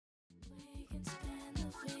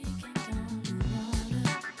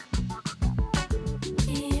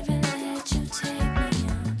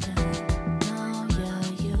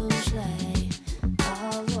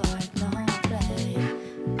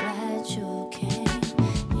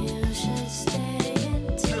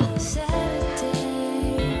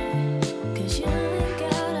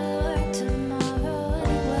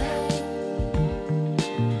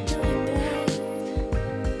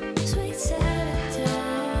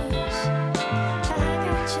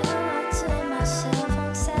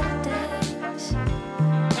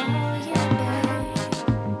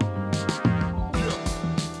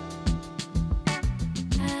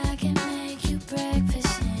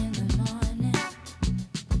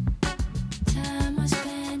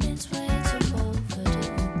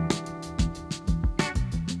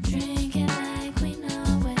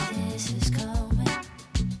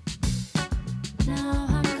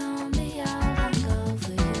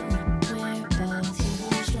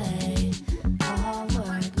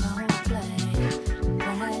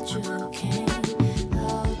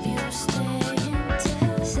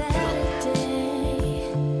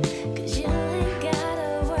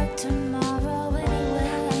tomorrow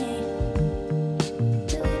anyway.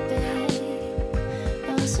 Do it, babe.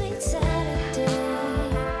 Oh, sweet Saturday.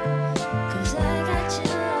 'Cause I got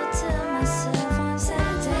you all to myself on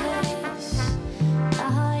Saturdays.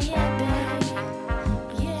 Oh, yeah,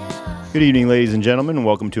 babe. Yeah. Good evening, ladies and gentlemen, and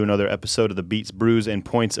welcome to another episode of the Beats, Brews, and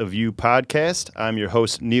Points of View podcast. I'm your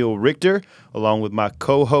host, Neil Richter, along with my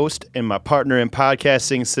co-host and my partner in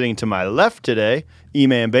podcasting sitting to my left today,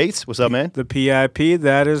 E-Man Bates. What's up, man? The PIP,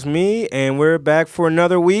 that is me, and we're back for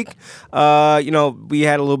another week. We had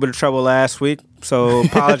a little bit of trouble last week, so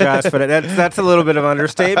apologize for that. That's a little bit of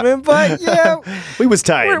understatement, but yeah, We was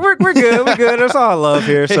tired. we're good. We're good. There's all love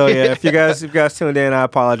here. So yeah, if you guys tuned in, I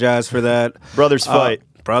apologize for that. Brothers fight.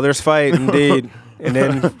 Brothers fight, indeed. And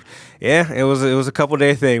then, yeah, it was a couple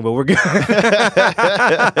day thing, but we're good.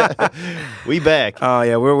 We back. Oh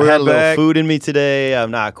yeah, we're I had a little back. food in me today.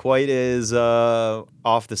 I'm not quite as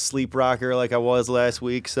off the sleep rocker like I was last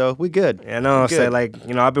week, so we good. Yeah, I know. Good.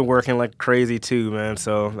 Say I've been working like crazy too, man.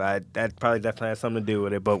 So that probably definitely has something to do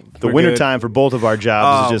with it. But The we're winter good. time for both of our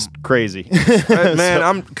jobs is just crazy.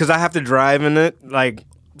 Man, because I have to drive in it, to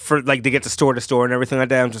get to store and everything like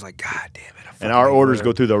that. I'm just like, God damn it. And our orders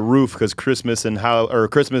go through the roof because Christmas and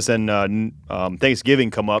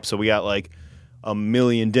Thanksgiving come up, so we got like a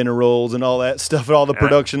million dinner rolls and all that stuff, and all the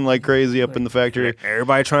production like crazy up in the factory.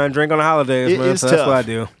 Everybody trying to drink on the holidays, It man. is So that's tough. what I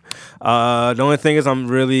do. The only thing is, I'm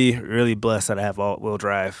really, really blessed that I have all-wheel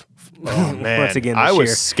drive. Man, Once again, I this was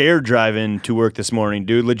year. scared driving to work this morning,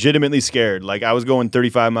 dude. Legitimately scared. Like I was going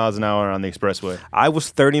 35 miles an hour on the expressway. I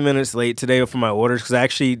was 30 minutes late today for my orders because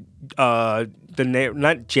actually,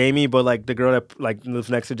 not Jamie, but like the girl that lives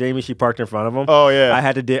next to Jamie, she parked in front of him. Oh yeah. I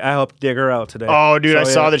helped dig her out today. Oh, dude, I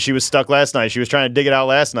So, saw yeah. that she was stuck last night. She was trying to dig it out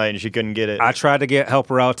last night, and she couldn't get it. I tried to help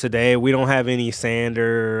her out today. We don't have any sand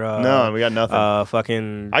or No, we got nothing.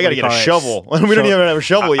 fucking. I got to get a shovel. We don't even have a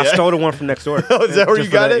shovel yet. I stole the one from next door. Oh, is that where you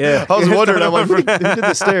Just for got that, it? Yeah. I was wondering. I'm like, who did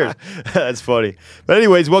the stairs? That's funny. But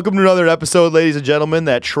anyways, welcome to another episode, ladies and gentlemen.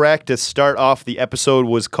 That track to start off the episode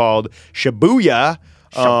was called Shibuya.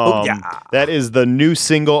 That is the new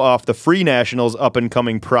single off the Free Nationals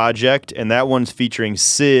up-and-coming project, and that one's featuring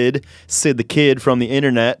Sid the Kid from the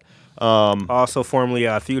internet. Also formerly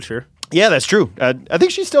Future. Yeah, that's true. I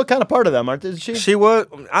think she's still kind of part of them, aren't she? She was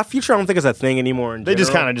Future. I don't think it's a thing anymore. They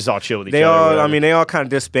just kind of all chill with each They other. all. whatever. They all kind of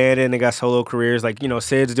disbanded and they got solo careers. Like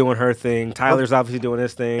Sid's doing her thing. Tyler's obviously doing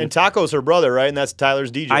his thing. And Taco's her brother, right? And that's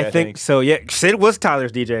Tyler's DJ. I think so. Yeah, Sid was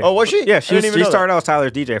Tyler's DJ. Oh, was she? Yeah, I didn't even she know started out as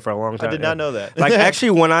Tyler's DJ for a long time. I did not know that. Like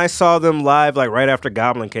actually, when I saw them live, like right after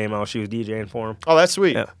Goblin came out, she was DJing for him. Oh, that's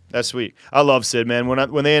sweet. Yeah. That's sweet. I love Sid, man.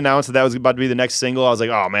 When they announced that was about to be the next single, I was like,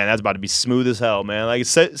 oh man, that's about to be smooth as hell, man. Like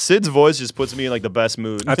Sid's voice just puts me in like the best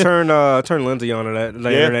mood. I turned Lindsay on to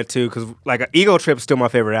the internet too, because like Ego Trip is still my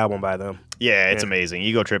favorite album by them. Yeah, it's amazing.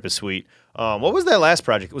 Ego Trip is sweet. What was that last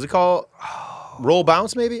project? Was it called Roll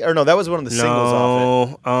Bounce, maybe? Or no, that was one of the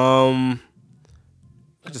singles off it.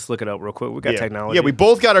 Just look it up real quick. We got technology. Yeah, we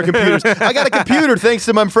both got our computers. I got a computer thanks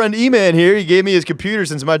to my friend E-Man here. He gave me his computer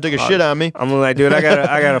since somebody took a shit on me. I'm like, dude, I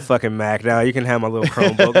got a fucking Mac now. You can have my little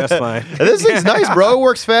Chromebook. That's fine. And this thing's nice, bro. It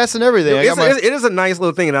works fast and everything. It is a nice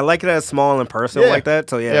little thing, and I like it as small and personal like that.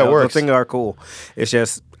 So yeah, it those works. things are cool. It's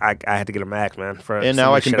just I had to get a Mac, man. And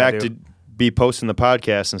now I can back to be posting the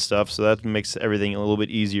podcast and stuff, so that makes everything a little bit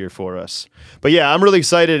easier for us. But yeah, I'm really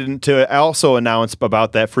excited to also announce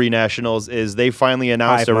about that Free Nationals is they finally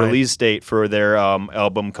announced a release date for their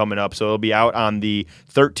album coming up, so it'll be out on the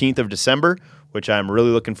 13th of December, which I'm really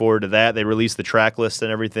looking forward to that. They released the track list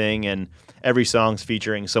and everything, and every song's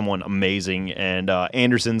featuring someone amazing, and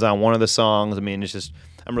Anderson's on one of the songs. I mean, it's just,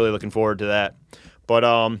 I'm really looking forward to that.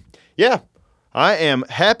 But yeah, I am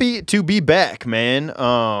happy to be back, man.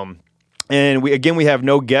 And we have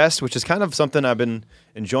no guest, which is kind of something I've been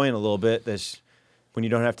enjoying a little bit. That's when you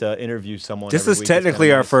don't have to interview someone. This every is week.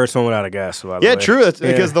 technically our first one without a guest. By the way. True. That's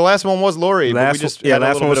because the last one was Lori. But we just had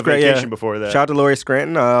a little bit of vacation before that. Shout out to Lori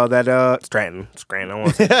Scranton. Scranton. I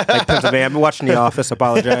want to say like Pennsylvania. I've been watching The Office.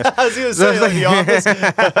 Apologize. I was going to say like The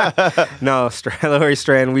Office. No, Lori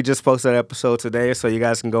Scranton. We just posted that episode today, so you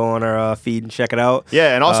guys can go on our feed and check it out.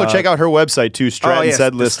 Yeah, and also check out her website too,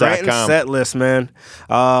 StrattonSetlist.com. Stratton Setlist, man.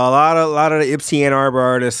 A lot of the Ipsy Ann Arbor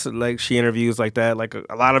artists, like she interviews like that, like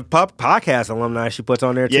a lot of podcast alumni she puts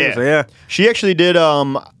on there too. Yeah. So yeah, she actually did.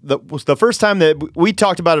 Was the first time that we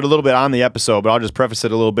talked about it a little bit on the episode, but I'll just preface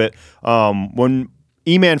it a little bit. When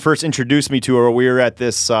E-Man first introduced me to her, we were at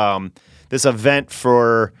this event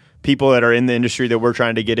for people that are in the industry that we're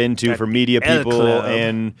trying to get into for media people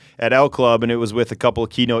and at L Club, and it was with a couple of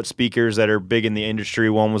keynote speakers that are big in the industry.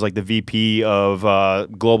 One was like the VP of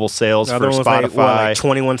global sales for Spotify. Like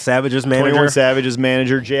 21 Savage's manager. 21 Savage's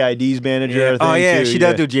manager, JID's manager. Yeah. I think, Oh yeah, too. she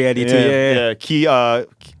does do JID too. Yeah.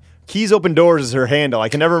 Keys Open Doors is her handle. I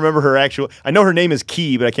can never remember her actual. I know her name is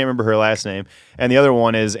Key, but I can't remember her last name. And the other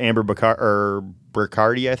one is Amber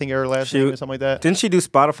Bacardi, I think her last name, or something like that. Didn't she do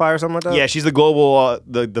Spotify or something like that? Yeah, she's the global,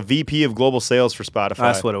 the VP of global sales for Spotify.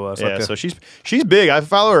 That's what it was. Yeah, okay. so she's big. I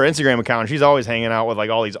follow her Instagram account. And she's always hanging out with like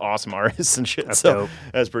all these awesome artists and shit. That's so dope.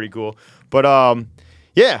 that's pretty cool. But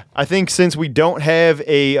yeah, I think since we don't have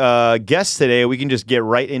a guest today, we can just get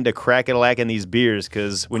right into crack-a-lacking these beers,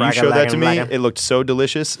 because when you showed that to me, it looked so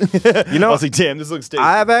delicious. You know, I was like, damn, this looks tasty.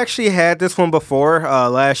 I've actually had this one before,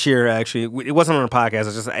 last year, actually. It wasn't on a podcast.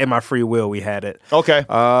 It's just in my free will we had it. Okay.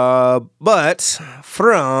 But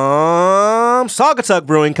from Saugatuck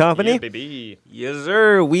Brewing Company. Yeah, baby. Yes,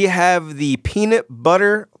 sir. We have the Peanut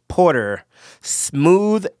Butter Porter.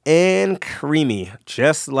 Smooth and creamy,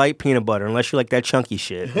 just like peanut butter, unless you like that chunky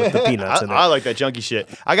shit with the peanuts in it. I like that chunky shit.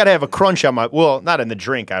 I got to have a crunch on my, well, not in the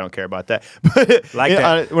drink. I don't care about that. But like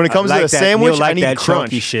that. When it comes to the sandwich, I need that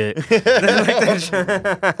crunch. Chunky shit.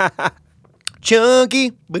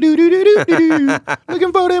 Chunky.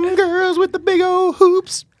 Looking for them girls with the big old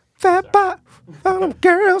hoops. Fat pot. For them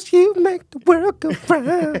girls, you make the world go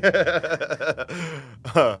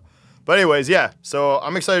round. But anyways, yeah. So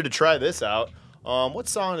I'm excited to try this out. What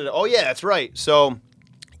song did? Oh yeah, that's right. So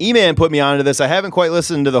E-Man put me onto this. I haven't quite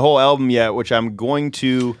listened to the whole album yet, which I'm going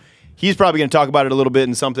to. He's probably going to talk about it a little bit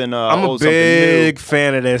in something. I'm a big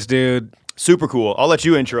fan of this, dude. Super cool. I'll let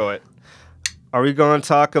you intro it. Are we going to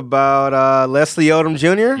talk about Leslie Odom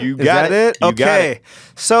Jr.? You got it. Okay. Got it.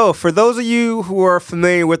 So, for those of you who are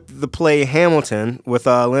familiar with the play Hamilton with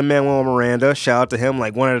Lin-Manuel Miranda, shout out to him,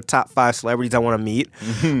 like one of the top 5 celebrities I want to meet.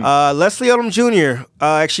 Mm-hmm. Leslie Odom Jr.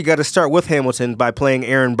 Actually got to start with Hamilton by playing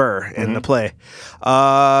Aaron Burr in the play.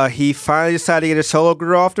 He finally decided to get his solo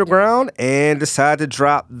career off the ground and decided to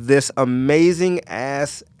drop this amazing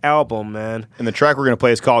ass album, man. And the track we're going to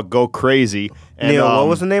play is called Go Crazy. And, Neil, what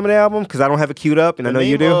was the name of the album? Because I don't have it queued up, and I know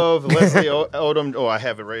you do. The name of Leslie Odom. Oh, I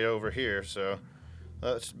have it right over here. So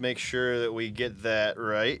let's make sure that we get that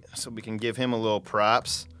right, so we can give him a little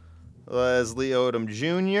props. Leslie Odom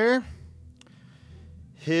Jr.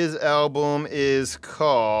 His album is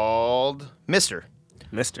called Mr.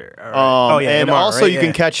 Mr. All right. And MR, also right? you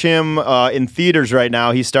can catch him in theaters right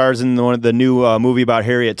now. He stars in one of the new movie about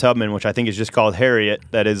Harriet Tubman, which I think is just called Harriet,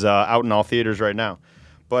 that is out in all theaters right now.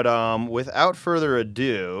 But without further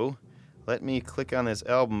ado, let me click on this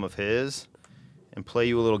album of his and play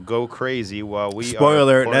you a little Go Crazy while we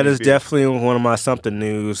Spoiler, that is definitely one of my something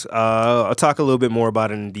news. I'll talk a little bit more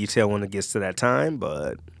about it in detail when it gets to that time,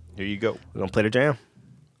 but here you go. We're going to play the jam.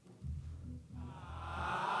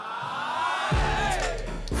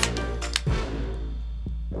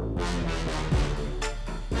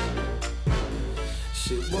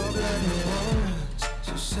 She walk like New Orleans,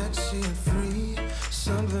 she's sexy and free.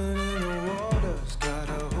 Something in the water's got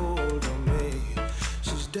a hold on me.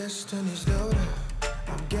 She's Destiny's daughter,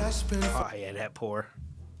 I'm gasping for. Oh, yeah, that pour.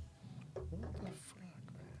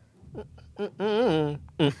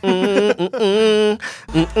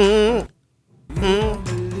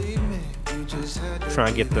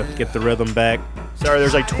 Trying to get the rhythm back. Sorry,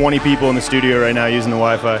 there's like 20 people in the studio right now using the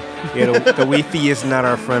Wi-Fi. Yeah, the Wi-Fi is not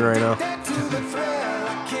our friend right now.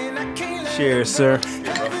 Cheers, sir.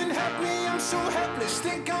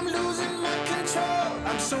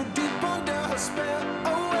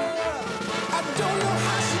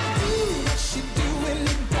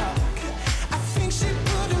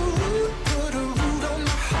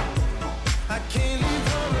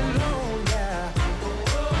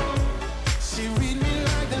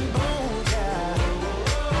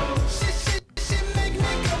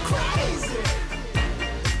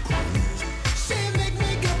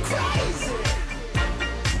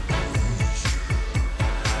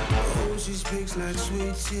 Like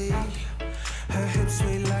sweet tea, her hips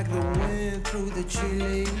sway like the wind through the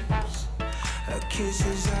chilies. Her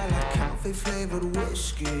kisses are like coffee flavored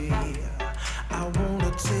whiskey. I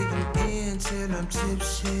wanna take them in till I'm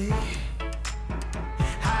tipsy.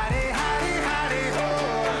 Hottie, hottie, hottie, ho.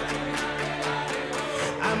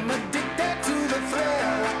 I'm addicted to the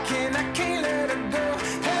thrill. I can't let her go.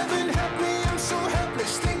 Heaven help me, I'm so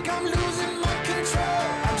helpless. Think I'm losing my control.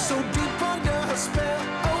 I'm so deep under her spell.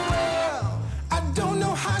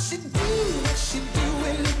 How she do what she do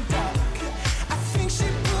in the dark. I think she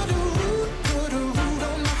put a root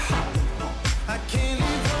on my heart. I can't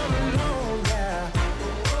leave her alone, yeah.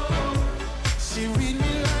 She read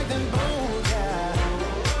me like the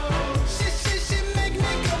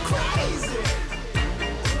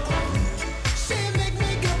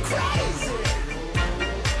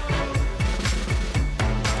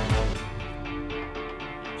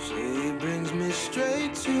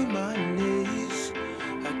straight to my knees.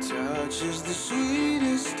 Her touch is the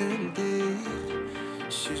sweetest indeed.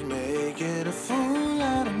 She's making a fool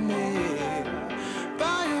out of me.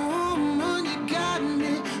 By a woman, you got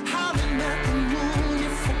me howling at the moon.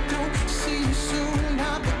 If I don't see you soon,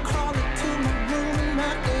 I'll be crawling to my room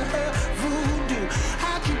after her voodoo.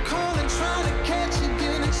 I keep calling, trying to catch you,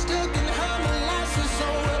 getting stuck in her molasses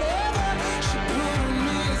or whatever she put on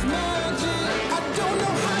me is magic. I don't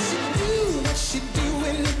know how she do what she do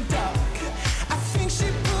in the dark. I think she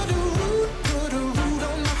put a root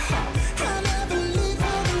on my heart. I never leave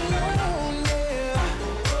her alone,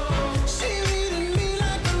 yeah. She reading me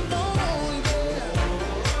like a bone,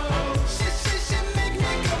 yeah. She make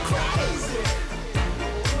me go crazy.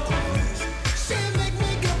 She make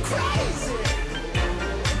me go crazy.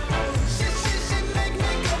 She make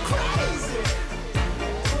me go crazy.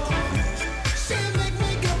 She make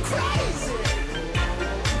me go crazy.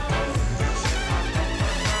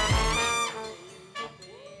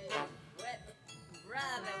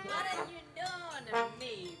 Brother, what are you doing to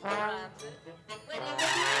me, brother? What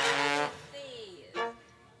do you see?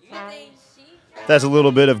 You think she... That's a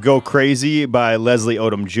little bit of Go Crazy by Leslie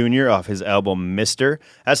Odom Jr. off his album Mister.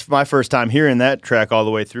 That's my first time hearing that track all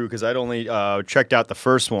the way through because I'd only checked out the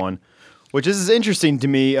first one, which is interesting to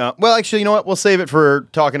me. Well, actually, you know what? We'll save it for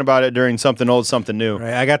talking about it during Something Old, Something New.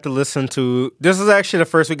 Right, I got to listen to. This is actually the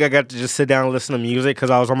first week I got to just sit down and listen to music because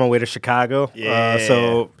I was on my way to Chicago.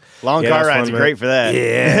 Yeah. Long yeah, car that's rides fun, are man. great for that.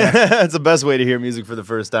 Yeah. That's the best way to hear music for the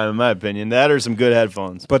first time, in my opinion. That or some good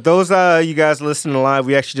headphones. But those you guys listening live,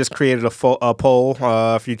 we actually just created a poll.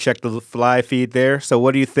 If you check the live feed there. So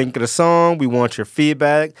what do you think of the song? We want your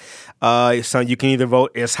feedback. So you can either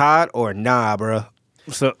vote it's hot or nah, bro.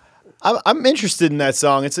 So I'm interested in that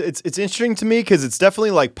song. It's interesting to me because it's definitely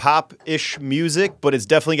like pop-ish music, but it's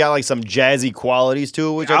definitely got like some jazzy qualities to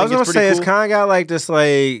it, which I I was think gonna is pretty say cool. it's kind of got like this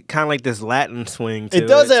this Latin swing to it. It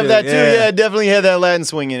does have too. that too. Yeah, it definitely had that Latin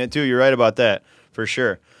swing in it too. You're right about that for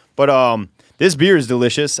sure. But this beer is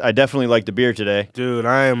delicious. I definitely like the beer today. Dude,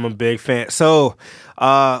 I am a big fan. So,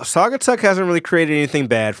 Saugatuck hasn't really created anything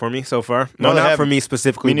bad for me so far. No, No, they not for haven't. me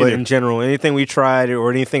specifically, Me but neither. in general. Anything we tried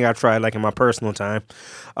or anything I tried, like in my personal time.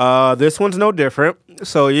 This one's no different.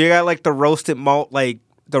 So you got like the roasted malt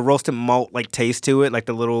taste to it, like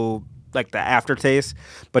the little like the aftertaste.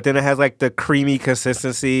 But then it has like the creamy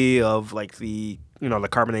consistency of like the the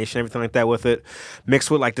carbonation, everything like that with it,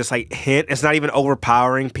 mixed with like this like hint. It's not even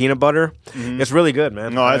overpowering peanut butter. It's really good,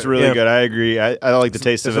 man. No, that's really good. I agree. I like the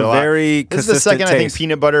taste of It's it a a lot. very This is the consistent second, I think, taste.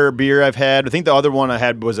 peanut butter beer I've had. I think the other one I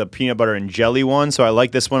had was a peanut butter and jelly one, so I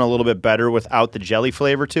like this one a little bit better without the jelly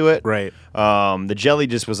flavor to it. Right. The jelly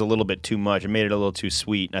just was a little bit too much. It made it a little too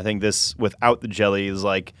sweet. And I think this without the jelly is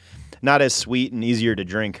like not as sweet and easier to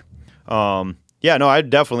drink. Yeah, no,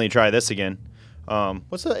 I'd definitely try this again.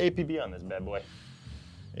 What's the APB on this bad boy?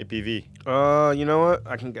 APV. You know what?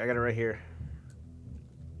 I got it right here.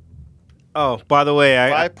 Oh, by the way,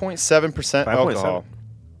 5.7% 5.7. alcohol.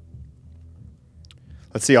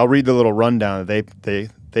 Let's see. I'll read the little rundown that they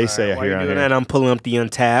say while here you're on doing here. that, I'm pulling up the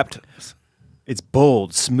Untapped. It's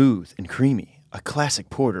bold, smooth, and creamy. A classic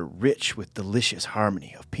porter rich with delicious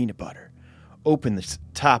harmony of peanut butter. Open the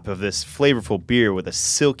top of this flavorful beer with a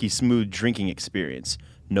silky smooth drinking experience.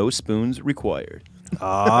 No spoons required.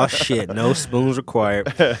 Oh shit, no spoons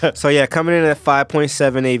required. So yeah, coming in at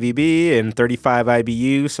 5.7 AVB and 35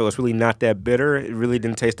 IBU, so it's really not that bitter. It really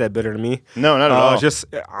didn't taste that bitter to me. No, not at all. It's just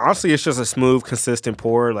honestly, it's just a smooth, consistent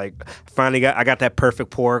pour. Like finally I got that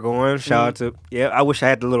perfect pour going. Shout out to I wish I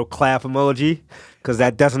had the little clap emoji because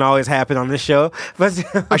that doesn't always happen on this show. But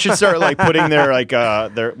I should start like putting their like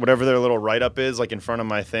their whatever their little write up is like in front of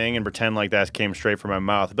my thing and pretend like that came straight from my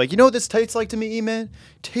mouth. Like, you know what this tastes like to me, E-Man?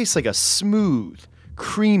 Tastes like a smooth,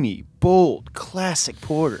 creamy, bold, classic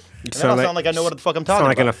porter. And sound sound like I know what the fuck I'm talking sound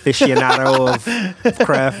like an about. aficionado of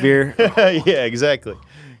craft beer. Yeah, exactly.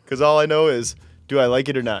 Because all I know is, do I like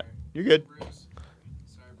it or not? You're good.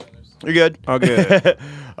 You're good. Oh, good.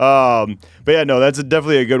 But yeah, no, that's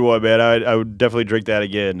definitely a good one, man. I would definitely drink that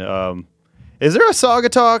again. Is there a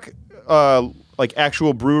Saugatuck like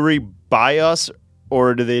actual brewery by us,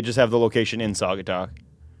 or do they just have the location in Saugatuck?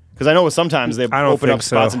 Because I know sometimes they I don't open up think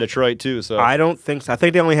so. spots in Detroit too. So I don't think so. I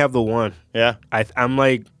think they only have the one. yeah, I'm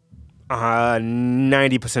like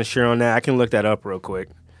 90% sure on that. I can look that up real quick.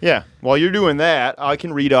 yeah. While you're doing that, I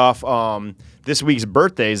can read off this week's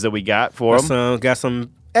birthdays that we got for them. Got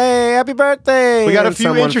some. Hey, happy birthday! We got a And few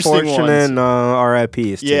some interesting unfortunate,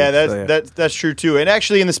 RIPs. Too, Yeah, so, that's true too. And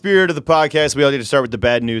actually, in the spirit of the podcast, we all need to start with the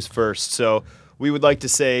bad news first. So we would like to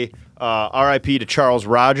say R.I.P. to Charles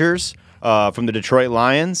Rogers from the Detroit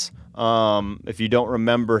Lions. If you don't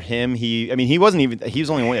remember him, he was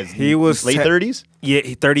was late 30s. Yeah,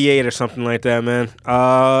 38 or something like that, man.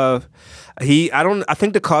 I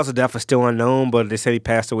think the cause of death is still unknown, but they said he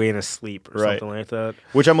passed away in his sleep or something like that.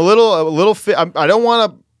 Which I'm a little I don't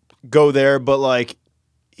want to go there, but like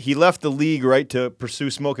he left the league right to pursue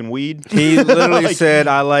smoking weed. He literally said,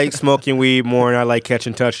 "I like smoking weed more, and I like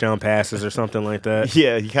catching touchdown passes," or something like that.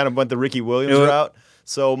 Yeah, he kind of went the Ricky Williams route.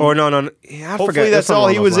 So, or no, yeah, hopefully that's all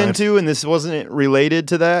he was into, and this wasn't related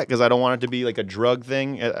to that because I don't want it to be like a drug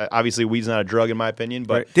thing. Obviously, weed's not a drug in my opinion,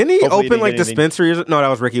 but didn't he open like dispensaries? No, that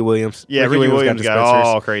was Ricky Williams. Yeah, Ricky Williams got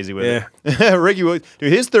all crazy with it. Ricky Williams,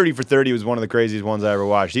 dude, his 30 for 30 was one of the craziest ones I ever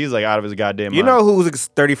watched. He's like out of his goddamn mind. You know who was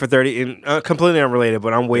 30 for 30 and completely unrelated,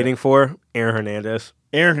 but I'm waiting for Aaron Hernandez.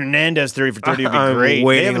 Aaron Hernandez 30 for 30 would be great.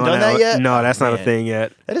 They haven't done that yet? No, that's not a thing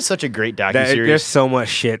yet. That is such a great docuseries. There's so much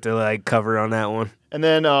shit to like cover on that one. And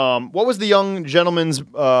then, what was the young gentleman's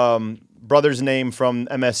brother's name from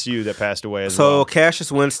MSU that passed away as well? So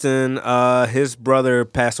Cassius Winston, his brother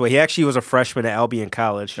passed away. He actually was a freshman at Albion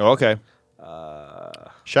College. Oh, okay.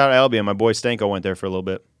 Shout out Albion. My boy Stanko went there for a little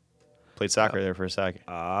bit. Played soccer there for a second.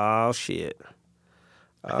 Oh, shit.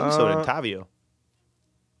 I think so did Tavio.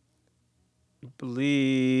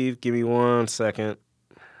 Give me 1 second.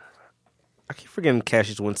 I keep forgetting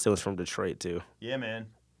Cassius Winston was from Detroit, too. Yeah, man.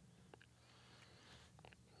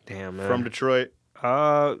 Damn, man. From Detroit.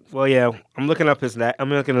 Well, yeah. I'm looking up his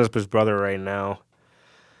brother right now.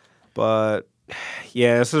 But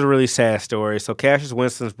yeah, this is a really sad story. So Cassius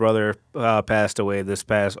Winston's brother passed away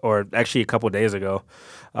actually a couple days ago.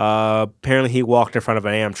 Apparently, he walked in front of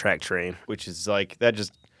an Amtrak train, which is like that.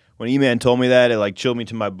 Just when E-Man told me that, it like chilled me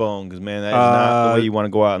to my bone because man, that is not the way you want to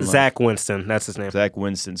go out in life. Zach Winston, that's his name. Zach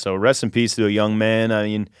Winston. So rest in peace to a young man. I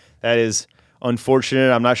mean, that is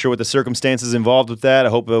unfortunate. I'm not sure what the circumstances involved with that. I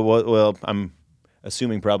hope it was, well, I'm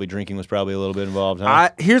assuming probably drinking was probably a little bit involved,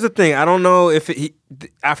 huh? Here's the thing. I don't know if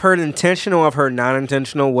I've heard intentional, I've heard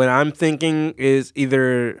non-intentional. What I'm thinking is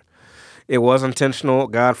either it was intentional,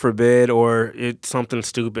 God forbid, or it's something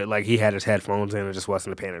stupid, like he had his headphones in and just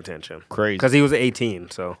wasn't paying attention. Crazy. Because he was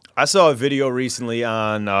 18, so. I saw a video recently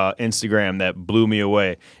on Instagram that blew me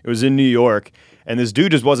away. It was in New York, and this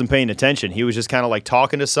dude just wasn't paying attention. He was just kind of like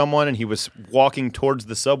talking to someone, and he was walking towards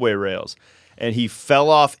the subway rails. And he fell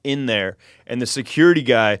off in there, and the security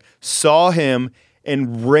guy saw him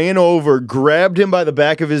and ran over, grabbed him by the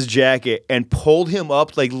back of his jacket, and pulled him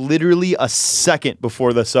up like literally a second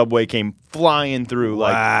before the subway came flying through.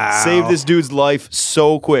 Wow. Like, saved this dude's life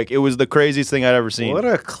so quick. It was the craziest thing I'd ever seen. What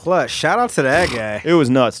a clutch. Shout out to that guy. It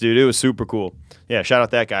was nuts, dude. It was super cool. Yeah, shout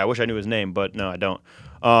out that guy. I wish I knew his name, but no, I don't.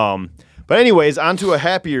 But anyways, on to a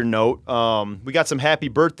happier note. We got some happy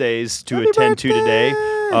birthdays to attend to today.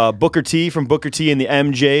 Booker T from Booker T and the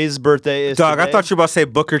MJ's birthday is Dog, today. I thought you were about to say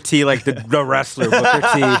Booker T, like the wrestler Booker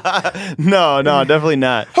T. No, definitely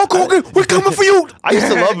not. Hulk Hogan, we're coming for you. I used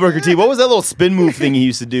to love Booker T. What was that little spin move thing he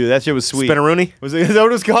used to do? That shit was sweet. Spinaroonie? Is that what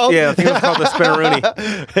it was called? Yeah, I think it was called the Spinaroonie.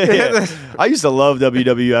 Yeah. I used to love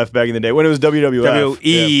WWF back in the day when it was WWF.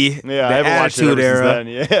 WWE. Yeah, I haven't watched it ever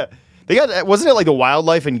since then. Yeah. They got, wasn't it like the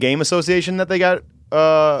Wildlife and Game Association that they got?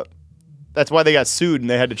 That's why they got sued and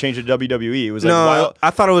they had to change it to WWE. It was like I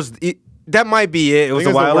thought it was. That might be it. It was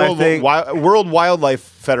a wildlife thing. World Wildlife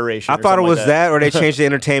Federation. I thought it was that, or they changed the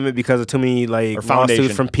entertainment because of too many like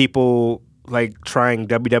lawsuits from people like trying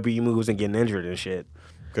WWE moves and getting injured and shit.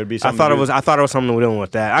 Could be something. I thought it was something doing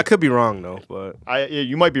with that. I could be wrong though, but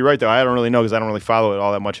you might be right though. I don't really know because I don't really follow it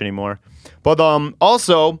all that much anymore. But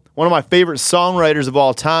also one of my favorite songwriters of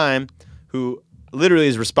all time, who literally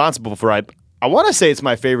is responsible for I want to say it's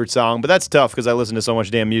my favorite song, but that's tough because I listen to so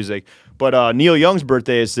much damn music. But Neil Young's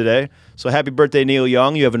birthday is today. So happy birthday, Neil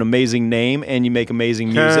Young. You have an amazing name and you make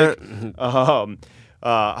amazing music.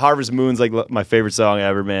 Harvest Moon's like my favorite song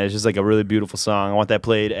ever, man. It's just like a really beautiful song. I want that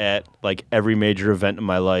played at like every major event in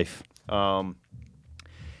my life. And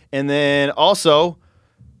then also,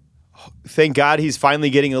 thank God he's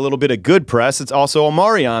finally getting a little bit of good press. It's also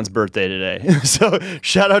Omarion's birthday today. So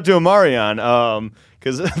shout out to Omarion.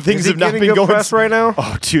 Because things have not been good going press right now.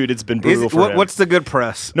 Oh, dude, it's been brutal for him. What's the good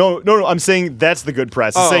press? No. I'm saying that's the good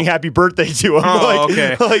press. I'm saying happy birthday to him.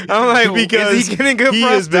 Okay. I'm like, because is he getting good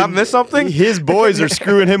press? Did I miss something? His boys are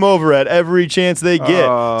screwing him over at every chance they get.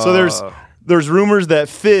 So there's rumors that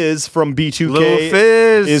Fizz from B2K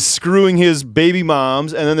is screwing his baby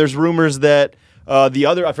moms, and then there's rumors that I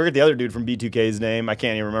forget the other dude from B2K's name. I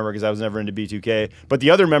can't even remember because I was never into B2K. But the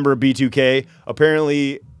other member of B2K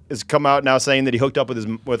apparently has come out now saying that he hooked up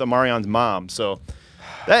with Omarion's mom. So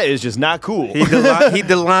that is just not cool. He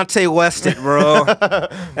Delonte Wested, bro.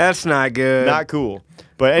 That's not good. Not cool.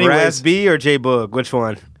 But anyways, Raz B or J Boog? Which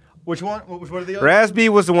one? Which one? What are the other? Raz-B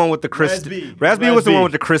was the one with the Chris. Raz-B was the one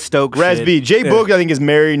with the Chris Stokes. Raz-B. shit. Jay Book, I think, is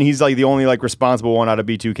married, and he's like the only like responsible one out of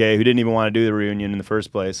B2K who didn't even want to do the reunion in the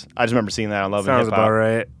first place. I just remember seeing that on Love and Sounds Hip Hop. about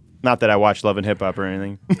right. Not that I watch Love and Hip Hop or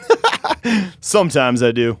anything. Sometimes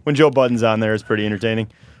I do. When Joe Budden's on there, it's pretty entertaining.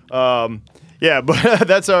 Yeah, but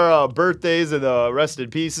that's our birthdays and the rest in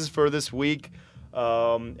pieces for this week.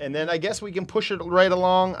 And then I guess we can push it right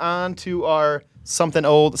along on to our something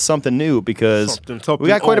old, something new, because we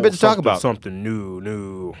got quite a bit to talk about. Something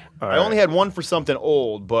new. I only had one for something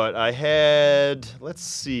old, but I had, let's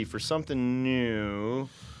see, for something new,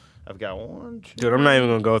 I've got one, two. Dude, I'm not even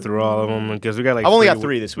gonna go through all of them because we got like. I've only got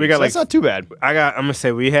 3 this week. That's not too bad. I'm gonna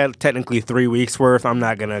say we had technically 3 weeks worth. I'm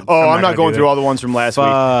not gonna. I'm not going through all the ones from last week.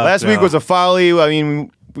 Last week was a folly. I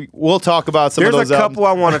mean, we'll talk about some of those. There's a couple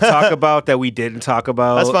I want to talk about that we didn't talk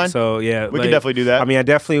about. That's fine. So yeah, we can definitely do that. I mean, I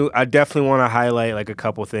definitely want to highlight like a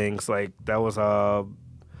couple things. Like that was what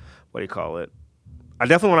do you call it? I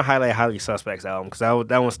definitely want to highlight Highly Suspect's album because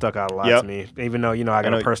that one stuck out a lot to me. Even though I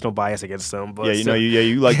got a personal bias against them. But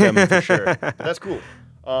you like them for sure. That's cool.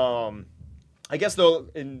 I guess though,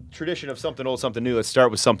 in tradition of something old, something new, let's start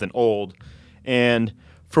with something old. And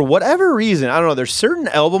for whatever reason, I don't know, there's certain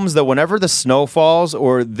albums that whenever the snow falls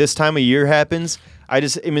or this time of year happens, I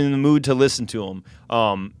just am in the mood to listen to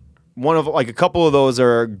them. One of a couple of those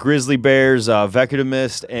are Grizzly Bear's Vector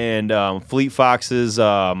and Fleet Fox's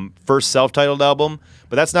first self-titled album,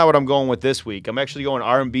 but that's not what I'm going with this week. I'm actually going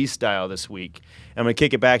R&B style this week. I'm going to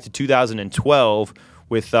kick it back to 2012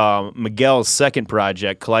 with Miguel's second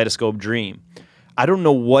project, Kaleidoscope Dream. I don't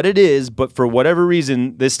know what it is, but for whatever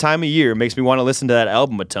reason, this time of year makes me want to listen to that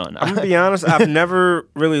album a ton. I'm gonna be honest, I've never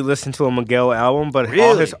really listened to a Miguel album, but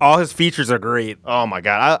all his features are great. Oh my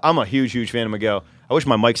god, I'm a huge fan of Miguel. I wish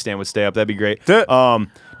my mic stand would stay up. That'd be great.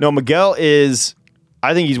 No, Miguel is.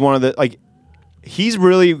 I think he's one of the he's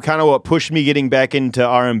really kind of what pushed me getting back into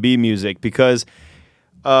R&B music because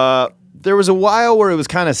there was a while where it was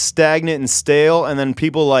kind of stagnant and stale, and then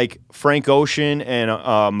people like Frank Ocean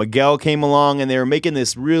and Miguel came along, and they were making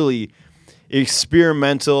this really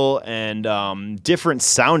experimental and different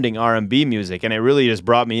sounding R&B music, and it really just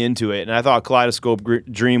brought me into it. And I thought Kaleidoscope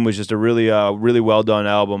Dream was just a really well done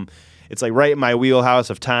album. It's like right in my wheelhouse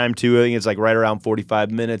of time too. I think it's like right around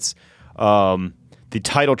 45 minutes. The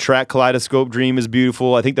title track, Kaleidoscope Dream, is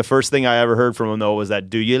beautiful. I think the first thing I ever heard from him, though, was that,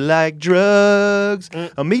 "Do you like drugs?"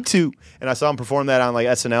 Me too. And I saw him perform that on like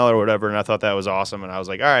SNL or whatever, and I thought that was awesome. And I was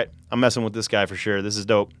like, all right, I'm messing with this guy for sure. This is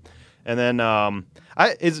dope. And then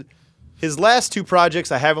his last 2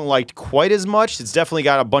 projects I haven't liked quite as much. It's definitely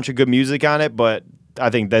got a bunch of good music on it, but I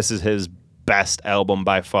think this is his best album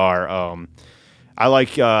by far. I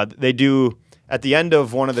like they do at the end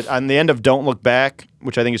of on the end of Don't Look Back,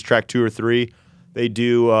 which I think is track 2 or 3. They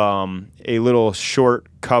do a little short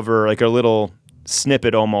cover, like a little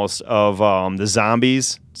snippet almost of the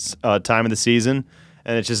Zombies Time of the Season,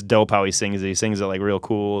 and it's just dope how he sings it. He sings it like real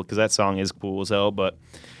cool because that song is cool as hell. But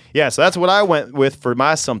yeah, so that's what I went with for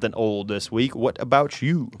my something old this week. What about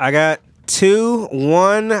you? I got 2.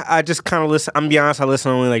 One, I just kind of listen. I'm gonna be honest, I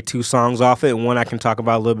listen to only like 2 songs off it, and one I can talk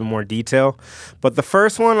about a little bit more detail. But the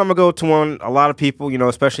first one, I'm gonna go to one a lot of people,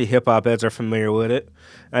 especially hip hop heads, are familiar with it.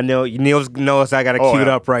 I know Neil knows I got it queued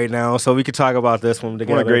up right now, so we could talk about this one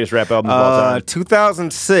together. One of the greatest rap albums of all time.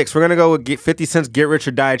 2006. We're gonna go with 50 Cent's "Get Rich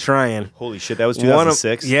or Die Trying." Holy shit, that was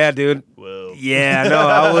 2006. Yeah, dude. Whoa. Yeah, no,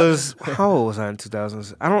 I was. How old was I in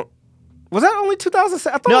 2006? Was that only 2006?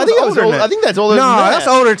 I thought I think that was older. I think that's older than that. No, that's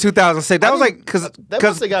older than 2006. That was like because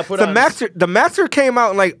they got put on. The Master came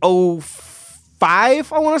out in like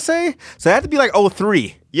 05, I want to say. So it had to be like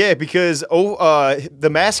 03. Yeah, because The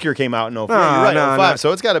Massacre came out in 04. You're right, 05,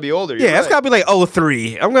 so it's got to be older. Yeah, it's got to be like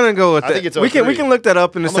 03. I'm going to go with that. I think it's 03. We can look that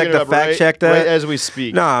up in a second to fact check that. Right as we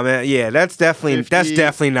speak. Nah, man, yeah, that's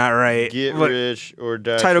definitely not right. Get Rich or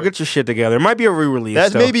Die. Title, get your shit together. It might be a re-release.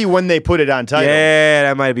 That's maybe when they put it on Title. Yeah,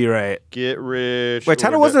 that might be right. Get Rich. Wait,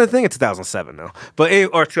 Title wasn't a thing in 2007 though,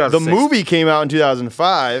 or 2006. The movie came out in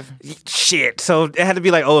 2005. Shit, so it had to be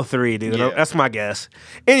like 03, dude. Yeah. That's my guess.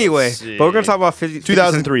 Anyway, but we're gonna talk about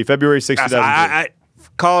 2003, February 6th, 2003. I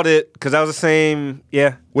called it because that was the same,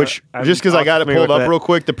 yeah. Which, just because I got it pulled up real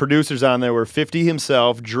quick, the producers on there were 50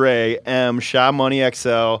 himself, Dre, M, Sha Money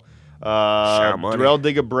XL, Darrell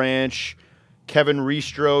Digga Branch, Kevin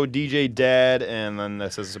Restro, DJ Dad, and then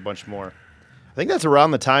this is a bunch more. I think that's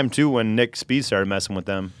around the time, too, when Nick Speed started messing with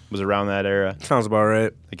them. It was around that era. Sounds about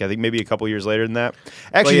right. I think maybe a couple years later than that.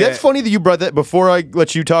 Actually, that's funny that you brought that. Before I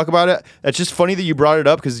let you talk about it, that's just funny that you brought it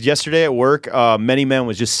up because yesterday at work, Many Men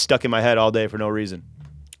was just stuck in my head all day for no reason.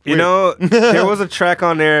 You know, there was a track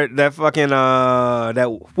on there that fucking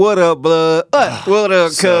that what up blood, what up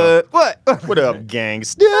cuz, What up,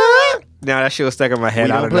 gangsta? Now that shit was stuck in my head.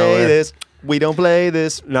 We out don't of play nowhere. this. We don't play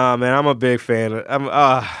this. Nah, man, I'm a big fan.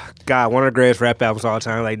 God, one of the greatest rap albums of all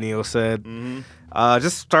time, like Neil said.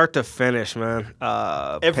 Just start to finish, man.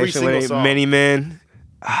 Every Patient single Lady, song. Many Men.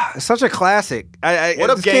 It's such a classic.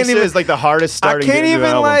 What Up just can't Gangsta is like the hardest starting I can't to a new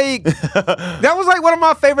even album. like. That was like one of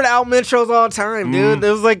my favorite album intros of all time, dude.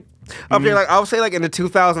 It was like up there, like I would say, like in the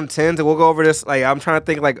 2010s, and we'll go over this. Like I'm trying to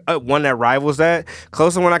think, like one that rivals that.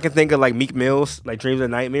 Closest one I can think of, like Meek Mill's, like Dreams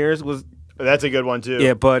and Nightmares was. That's a good one too.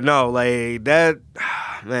 Yeah, but no, like that,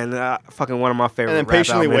 man, fucking one of my favorite. And then rap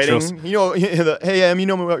Patiently album Waiting. intros. You know, hey Em, you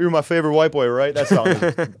know you're my favorite white boy, right? That song is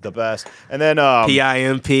the best. And then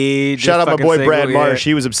PIMP. shout out my fucking boy single, Brad yeah. Marsh.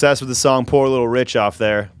 He was obsessed with the song "Poor Little Rich" off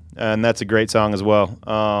there, and that's a great song as well.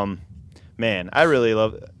 Man, I really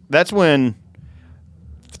love. That's when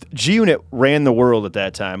G-Unit ran the world at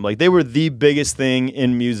that time. Like they were the biggest thing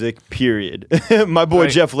in music. Period. My boy Like,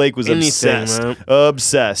 Jeff Lake was anything, obsessed. man.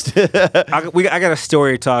 Obsessed. I got a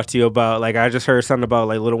story to talk to you about. Like I just heard something about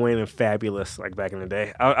like Lil Wayne and Fabulous, like back in the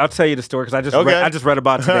day. I'll tell you the story because I just read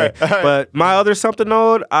about it today. All right. But my other something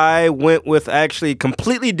note, I went with actually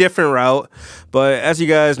completely different route. But as you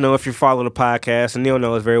guys know, if you follow the podcast, and Neil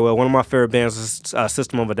knows very well, one of my favorite bands is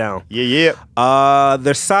System of a Down. yeah.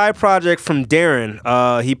 Their side project from Darren,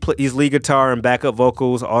 he's lead guitar and backup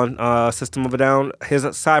vocals on System of a Down. His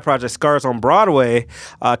side project, Scars on Broadway,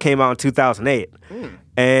 came out in 2008.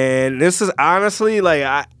 And this is honestly,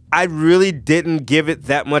 like, I really didn't give it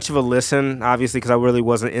that much of a listen, obviously, because I really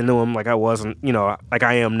wasn't into him like I wasn't, like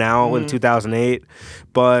I am now in 2008.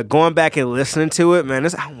 But going back and listening to it, man,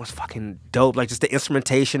 this album was fucking dope. Like, just the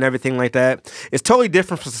instrumentation, everything like that. It's totally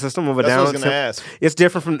different from System of a That's Down. what I was gonna ask. It's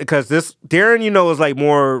different from, because this, Darren, is like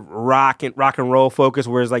more rock and roll focused,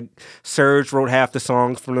 whereas like Serge wrote half the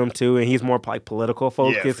songs from them too, and he's more like political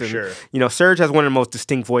focused. for and, sure. Serge has one of the most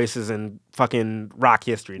distinct voices in fucking rock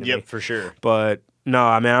history to me. Yep, for sure. But no,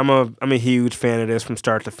 I mean, I'm a huge fan of this from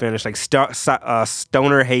start to finish. Like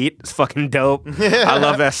Stoner Hate is fucking dope. I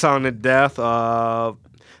love that song to death.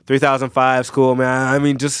 3005 School, man. I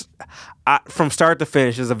mean, just from start to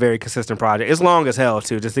finish is a very consistent project. It's long as hell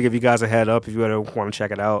too. Just to give you guys a head up if you want to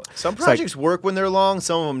check it out. Some It's like- projects work when they're long.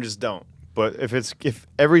 Some of them just don't. But if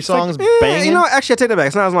every song's like, banging, actually, I take that back.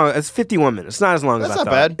 It's not as long. It's 51 minutes. It's not as long that's as I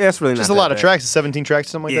not thought. bad. Yeah, it's really just not a lot that of bad. tracks, 17 tracks,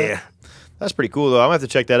 something like Yeah. that. That's pretty cool though. I'm gonna have to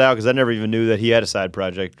check that out because I never even knew that he had a side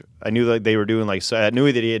project. I knew that they were doing I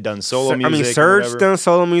knew that he had done solo music. I mean, or Serge whatever. done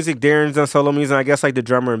solo music, Darren's done solo music. I guess like the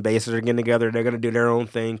drummer and bassist are getting together. They're gonna do their own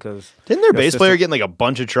thing because Didn't their bass player get in like a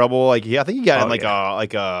bunch of trouble? Like I think he got in like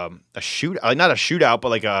yeah. a shoot, not a shootout, but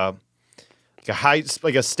like a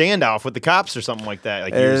standoff with the cops or something like that,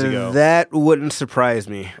 like years ago. That wouldn't surprise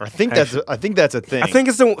me. I think that's a thing. I think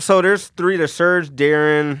it's so. There's three. There's Serge,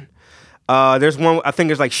 Darren. There's one. I think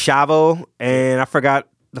there's like Chavo, and I forgot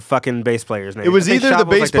the fucking bass player's name. it was I think either the Chavo's,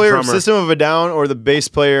 bass like, player of drummer. System of a Down or the bass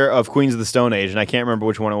player of Queens of the Stone Age, and I can't remember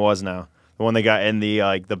which one it was now. The one that got in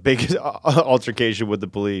the biggest altercation with the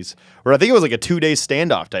police, or I think it was like a 2-day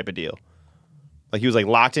standoff type of deal. Like he was like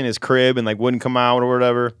locked in his crib and like wouldn't come out or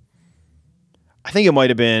whatever. I think it might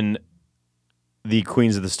have been the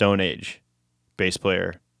Queens of the Stone Age bass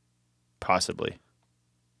player, possibly.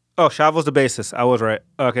 Oh, Chavo's the bassist. I was right.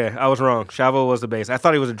 Okay, I was wrong. Chavo was the bass. I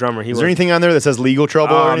thought he was a drummer. Is there anything on there that says legal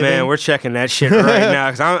trouble or Oh anything? man, we're checking that shit right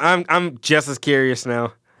now because I'm just as curious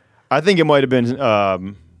now. I think it might have been. I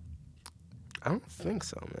don't think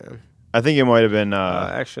so, man. I think it might have been.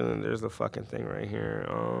 Actually, there's the fucking thing right here.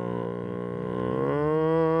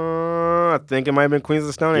 I think it might have been Queens of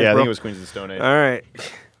the Stone Age. yeah, I bro. think it was Queens of the Stone Age. All right.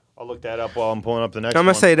 I'll look that up while I'm pulling up the next I'm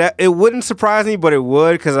one. gonna say that it wouldn't surprise me, but it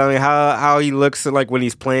would, because I mean, how he looks like when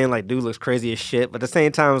he's playing, like dude looks crazy as shit. But at the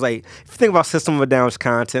same time, it's like if you think about System of a Down's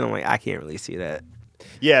content, I'm like, I can't really see that.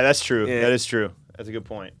 Yeah, that's true. Yeah. That is true. That's a good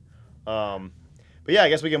point. But yeah, I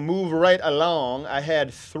guess we can move right along. I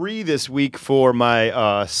had 3 this week for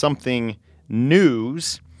my something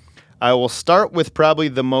news. I will start with probably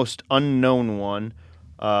the most unknown one.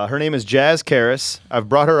 Her name is Jazz Karis. I've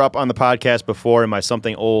brought her up on the podcast before in my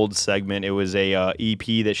Something Old segment. It was a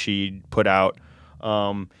EP that she put out.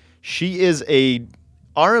 She is a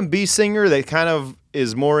R&B singer that kind of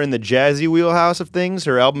is more in the jazzy wheelhouse of things.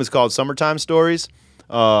 Her album is called Summertime Stories.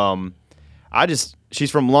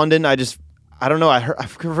 She's from London. I don't know. I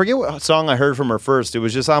forget what song I heard from her first. It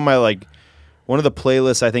was just on my one of the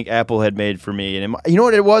playlists I think Apple had made for me. And you know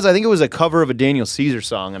what it was? I think it was a cover of a Daniel Caesar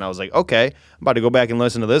song. And I was like, okay, I'm about to go back and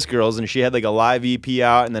listen to this girl's. And she had like a live EP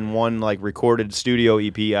out and then one like recorded studio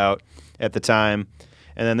EP out at the time.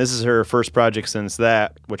 And then this is her first project since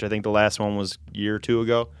that, which I think the last one was a year or two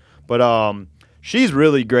ago. But she's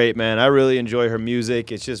really great, man. I really enjoy her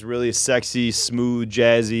music. It's just really sexy, smooth,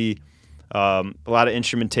 jazzy, a lot of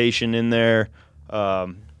instrumentation in there.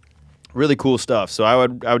 Really cool stuff. So I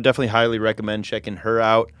would definitely highly recommend checking her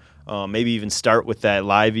out. Maybe even start with that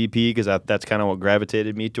live EP because that's kind of what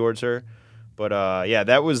gravitated me towards her. But yeah,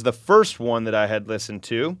 that was the first one that I had listened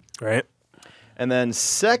to. Right. And then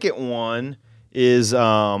second one is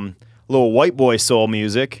little white boy soul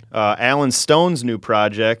music. Alan Stone's new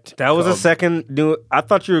project. That was a second new. I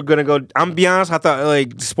thought you were gonna go. I'm be honest. I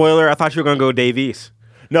thought spoiler. I thought you were gonna go Dave East.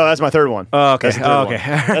 No, that's my third one. Oh, okay. That's the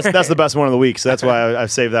third one. That's the best one of the week. So that's why I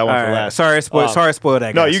saved that one for last. Sorry, spoil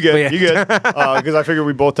that. No, guys. you good. Yeah. You good. Because I figured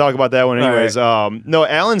we both talk about that one anyways. Right. No,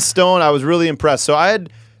 Alan Stone, I was really impressed. So I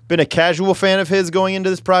had been a casual fan of his going into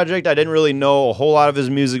this project. I didn't really know a whole lot of his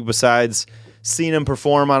music besides seeing him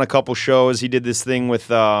perform on a couple shows. He did this thing with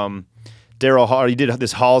Daryl Hall. He did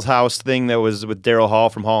this Hall's House thing that was with Daryl Hall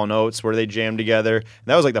from Hall & Oates where they jammed together. And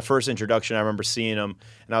that was like the first introduction I remember seeing him.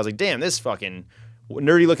 And I was like, damn, this fucking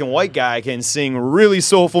nerdy-looking white guy can sing really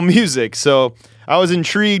soulful music. So I was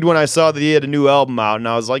intrigued when I saw that he had a new album out, and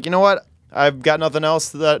I was like, you know what? I've got nothing else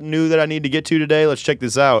that I need to get to today. Let's check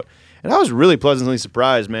this out. And I was really pleasantly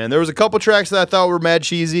surprised, man. There was a couple tracks that I thought were mad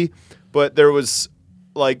cheesy, but there was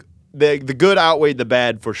like the good outweighed the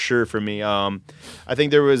bad for sure for me. I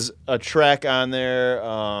think there was a track on there.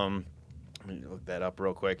 Let me look that up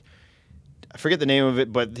real quick. I forget the name of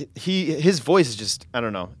it, but his voice is just, I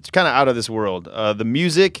don't know. It's kind of out of this world. The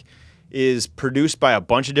music is produced by a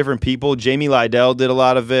bunch of different people. Jamie Lydell did a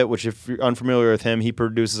lot of it, which if you're unfamiliar with him, he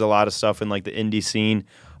produces a lot of stuff in like the indie scene.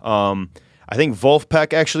 I think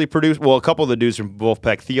Wolfpack actually produced, well, a couple of the dudes from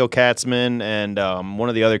Wolfpack, Theo Katzman and one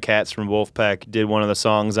of the other cats from Wolfpack did one of the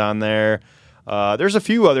songs on there. There's a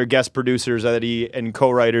few other guest producers and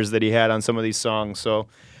co-writers that he had on some of these songs, so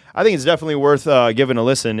I think it's definitely worth giving a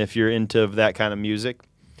listen if you're into that kind of music.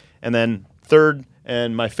 And then third,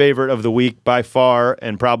 and my favorite of the week by far,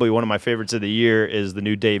 and probably one of my favorites of the year, is the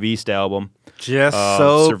new Dave East album. Just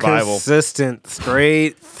so Survival. consistent,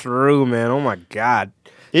 straight through, man. Oh my God,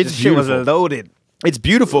 It's this shit was beautiful. loaded. It's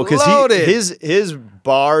beautiful because Loaded. his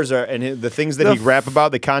bars are and the things that he rap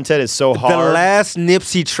about, the content is so hard. The last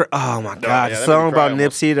Nipsey track. Oh my God, yeah, the that song made me cry about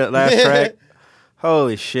almost. Nipsey, the last track.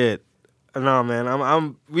 Holy shit. No, man. I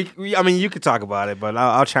mean, you could talk about it, but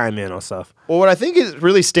I'll chime in on stuff. Well, what I think is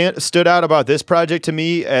really stood out about this project to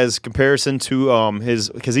me as comparison to his,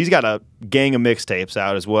 because he's got a gang of mixtapes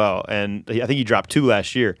out as well, and I think he dropped 2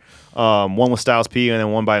 last year. One with Styles P and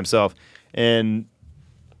then one by himself. And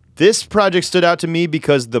this project stood out to me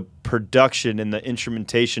because the production and the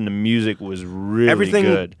instrumentation, the music was really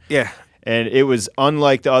good. Yeah. And it was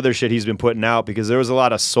unlike the other shit he's been putting out because there was a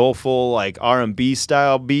lot of soulful, like R&B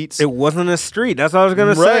style beats. It wasn't a street. That's what I was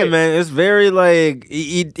gonna say, Right. man. It's very like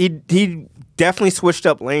he definitely switched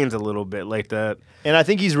up lanes a little bit like that. And I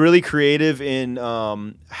think he's really creative in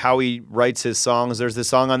how he writes his songs. There's this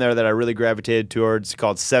song on there that I really gravitated towards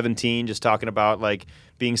called 17, just talking about like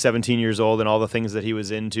being 17 years old and all the things that he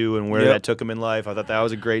was into and where that took him in life. I thought that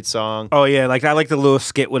was a great song. Oh yeah, like I like the little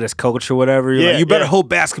skit with his coach or whatever. You're Yeah, like, you better yeah. hope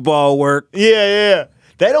basketball work. Yeah.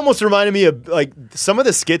 That almost reminded me of, like, some of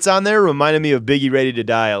the skits on there reminded me of Biggie Ready to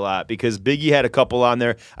Die a lot because Biggie had a couple on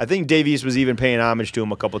there. I think Dave East was even paying homage to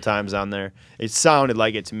him a couple times on there. It sounded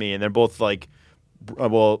like it to me, and they're both like,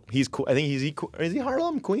 well, he's cool. I think is he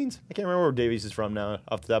Harlem, Queens? I can't remember where Dave East is from now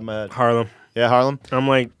off the top of my head. Harlem. Yeah, Harlem. I'm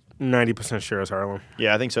like 90% sure it's Harlem.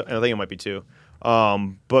 Yeah, I think so. I think it might be too.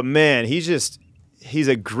 But man, he's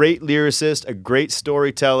a great lyricist, a great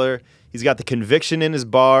storyteller. He's got the conviction in his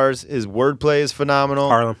bars. His wordplay is phenomenal.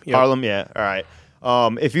 Harlem, yep. Harlem, yeah. All right.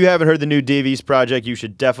 If you haven't heard the new Dave East project, you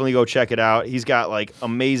should definitely go check it out. He's got like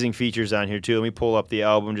amazing features on here too. Let me pull up the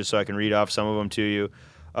album just so I can read off some of them to you.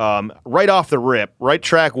 Right off the rip, right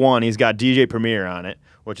track 1, he's got DJ Premier on it,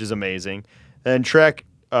 which is amazing. Then track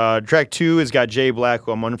 2 has got Jay Black,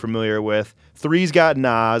 who I'm unfamiliar with. 3's got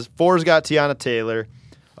Nas. 4's got Tiana Taylor.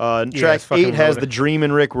 Track it's fucking 8 has loaded. The Dream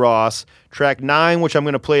and Rick Ross. Track 9, which I'm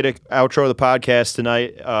going to play to outro the podcast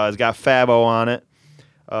tonight, has got Fabo on it.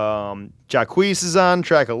 Jacquees is on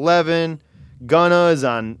track 11. Gunna is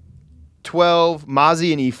on 12.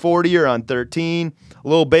 Mozzie and E40 are on 13.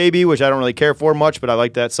 Lil Baby, which I don't really care for much, but I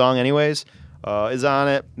like that song anyways, is on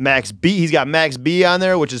it. Max B, he's got Max B on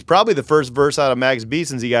there, which is probably the first verse out of Max B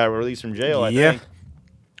since he got released from jail, I think.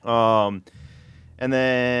 And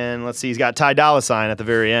then, let's see, he's got Ty Dolla $ign at the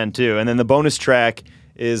very end, too. And then the bonus track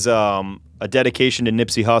is a a dedication to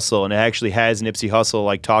Nipsey Hussle, and it actually has Nipsey Hussle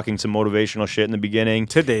like talking some motivational shit in the beginning.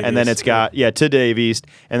 To Dave and then East, it's got to Dave East,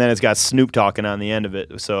 and then it's got Snoop talking on the end of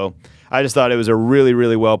it. So I just thought it was a really,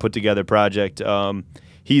 really well put together project.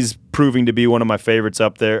 He's proving to be one of my favorites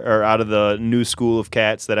up there, or out of the new school of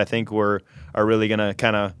cats that I think are really gonna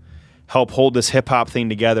kind of help hold this hip hop thing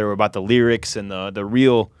together about the lyrics and the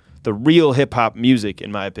real hip hop music,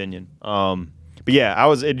 in my opinion. But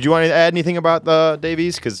yeah, did you want to add anything about the Dave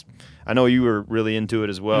East? Because I know you were really into it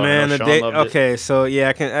as well. Man, I know Sean loved it. okay, so yeah,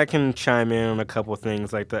 I can chime in on a couple of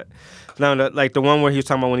things like that. Now, like the one where he was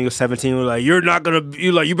talking about when he was 17, was like, "You're not gonna,"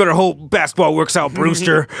 you better hope basketball works out,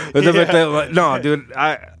 Brewster. No, dude,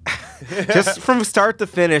 just from start to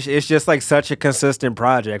finish, it's just like such a consistent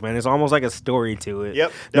project, man. It's almost like a story to it.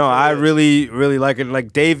 Yep. No, I really, really like it.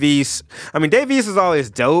 Like Dave East, Dave East is always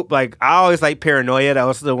dope. Like I always like Paranoia. That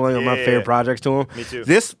was still one of my favorite projects to him. Me too.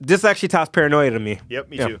 This actually tops Paranoia to me. Yep,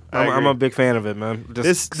 me too. I'm a big fan of it, man.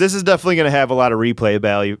 This is definitely going to have a lot of replay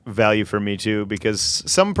value for me too, because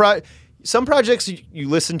some projects you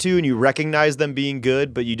listen to and you recognize them being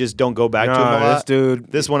good, but you just don't go back to them a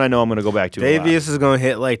lot. This one I know I'm going to go back to a lot. Davies is going to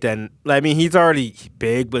hit like that. He's already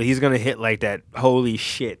big, but he's going to hit like that holy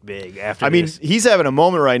shit big after this. He's having a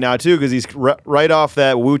moment right now too, because he's right off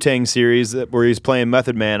that Wu-Tang series where he's playing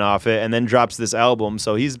Method Man off it, and then drops this album.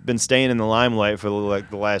 So he's been staying in the limelight for like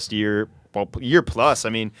the last year plus.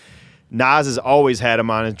 Nas has always had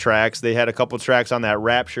him on his tracks. They had a couple tracks on that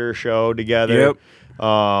Rapture show together.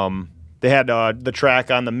 Yep. They had the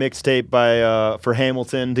track on the mixtape for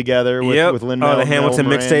Hamilton together with Lin-Manuel the Hamilton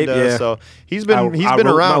Miranda. mixtape. Yeah, so he's been wrote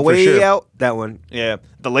around my for way sure. out that one. Yeah,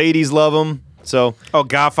 the ladies love him. So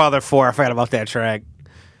Godfather 4. I forgot about that track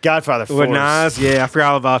Godfather 4 with Nas. Yeah, I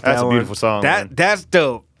forgot about that. That's a one. beautiful song. Man. That's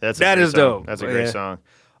dope. That is dope. That's a great song.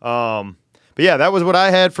 But yeah, that was what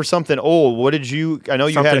I had for something old. What did you? I know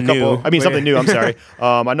you had a couple. Something new. I'm sorry.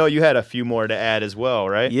 I know you had a few more to add as well,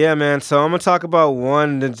 right? Yeah, man. So I'm gonna talk about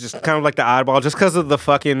one that's just kind of like the oddball, just because of the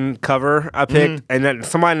fucking cover I picked, and then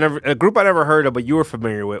a group I never heard of, but you were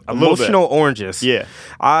familiar with. Emotional Oranges. Yeah.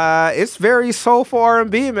 It's very soulful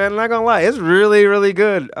R&B, man. I'm not gonna lie, it's really, really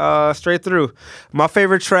good. Straight through. My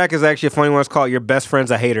favorite track is actually a funny one. It's called "Your Best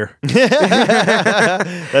Friend's a Hater."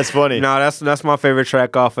 That's funny. No, that's my favorite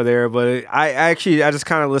track off of there. But I just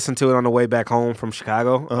kind of listened to it on the way back home from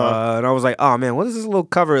Chicago, and I was like, oh man, what is this little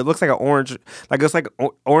cover? It looks like an orange, like it's like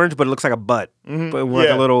orange, but it looks like a butt, but with like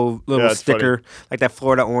a little sticker, funny. Like that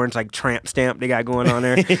Florida orange, like tramp stamp they got going on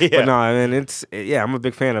there. But no, man, I'm a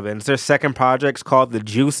big fan of it. It's their second project. It's called The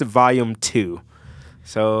Juice Volume 2.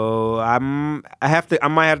 So I might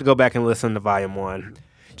have to go back and listen to Volume 1.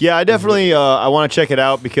 Yeah, I definitely I want to check it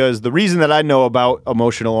out, because the reason that I know about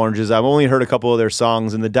Emotional Oranges, I've only heard a couple of their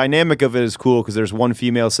songs, and the dynamic of it is cool because there's one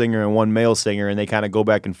female singer and one male singer, and they kind of go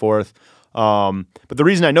back and forth. But the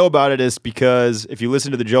reason I know about it is because if you listen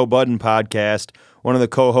to the Joe Budden podcast, one of the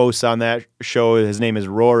co-hosts on that show, his name is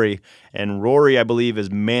Rory, and Rory, I believe, is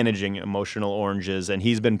managing Emotional Oranges, and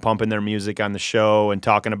he's been pumping their music on the show and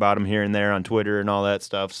talking about them here and there on Twitter and all that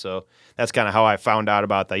stuff. So that's kind of how I found out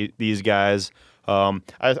about these guys. I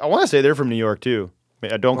want to say they're from New York too.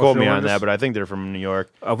 Don't quote me on that, but I think they're from New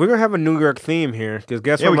York. We're gonna have a New York theme here, because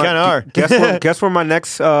guess we kind of are. Guess where my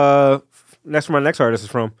next artist is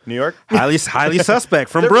from? New York. Highly suspect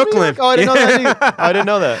from Brooklyn. Oh, I didn't know that either. I didn't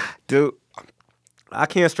know that, dude. I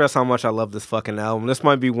can't stress how much I love this fucking album. This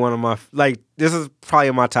might be one of my this is probably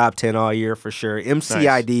in my top 10 all year for sure.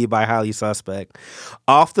 MCID by Highly Suspect.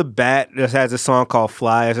 Off the bat, this has a song called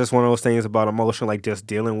Fly. It's just one of those things about emotion, like just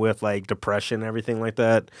dealing with like depression and everything like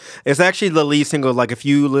that. It's actually the lead single. Like if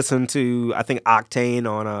you listen to, I think, Octane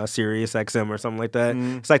on Sirius XM or something like that,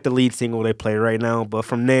 it's like the lead single they play right now. But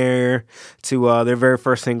from there to their very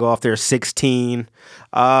first single off there, 16.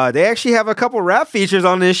 They actually have a couple rap features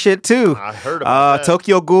on this shit too. I heard about that.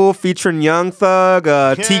 Tokyo Ghoul featuring Young Thug.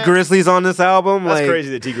 T Grizzly's on this album. That's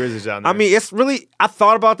crazy that T Grizzly's on there. It's really, I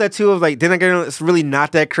thought about that too. Of like, then again, it's really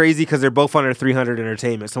not that crazy because they're both under 300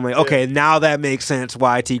 Entertainment. So I'm like, okay, now that makes sense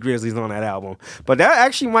why T Grizzly's on that album. But that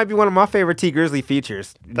actually might be one of my favorite T Grizzly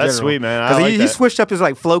features. That's sweet, man. Because he switched up his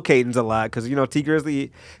like flow cadence a lot. Because T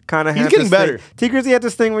Grizzly kind of he's getting better. T Grizzly had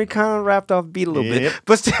this thing where he kind of rapped off beat a little bit,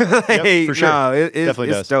 but still, for sure. No,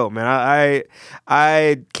 it's dope, man.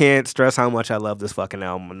 I can't stress how much I love this fucking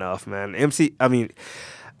album enough, man.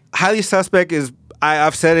 Highly Suspect is,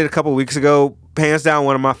 I've said it a couple weeks ago, hands down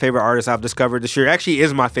one of my favorite artists I've discovered this year. Actually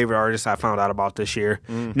is my favorite artist I found out about this year.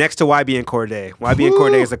 Next to YB and Cordae. YB and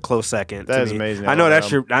Cordae is a close second. That to is me. amazing. I know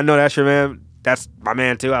that's your man. That's my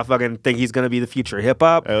man too. I fucking think he's gonna be the future of hip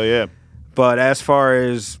hop. Hell yeah. But as far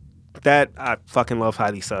as that I fucking love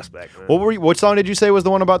Highly Suspect. Man. What song did you say was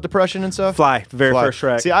the one about depression and stuff? Fly, the very Fly. first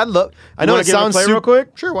track. See, I know wanna it give it a sounds play real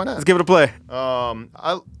quick? Sure, why not? Let's give it a play.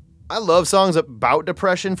 I love songs about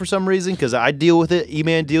depression for some reason because I deal with it.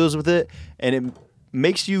 E-Man deals with it, and it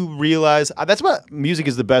makes you realize that's why music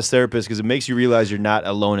is the best therapist because it makes you realize you're not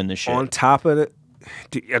alone in this shit. On top of it,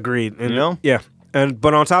 agreed. And, You know? Yeah.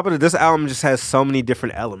 But on top of it, this album just has so many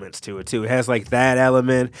different elements to it too. It has like that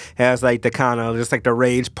element, has like the kind of just like the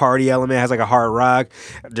rage party element, it has like a hard rock.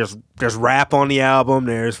 There's rap on the album.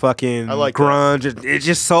 There's fucking grunge. It's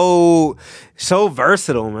just so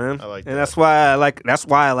versatile, man. I like and that. that's why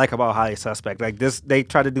I like about Highly Suspect. Like this, they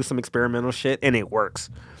try to do some experimental shit and it works.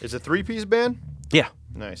 It's a 3-piece band. Yeah.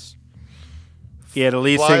 Nice. Yeah, the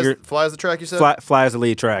lead Fly singer. Fly's the track you said. Fly is the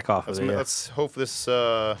lead track off of it. Yeah. Let's hope this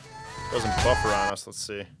doesn't buffer on us. Let's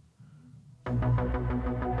see.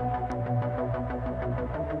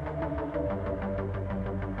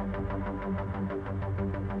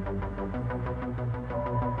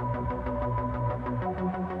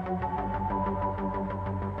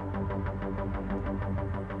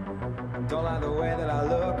 Don't like the way that I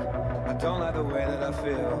look. I don't like the way that I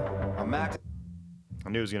feel. I'm acting. I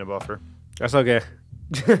knew it was gonna buffer. That's okay.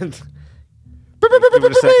 It's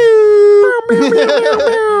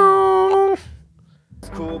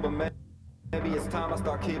cool, but maybe it's time I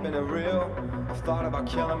start keeping it real. I've thought about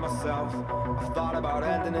killing myself. I've thought about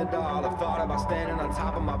ending it all. I've thought about standing on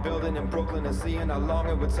top of my building in Brooklyn and seeing how long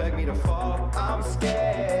it would take me to fall. I'm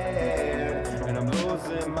scared and I'm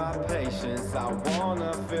losing my patience. I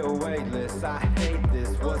wanna feel weightless. I hate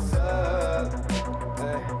this. What's up?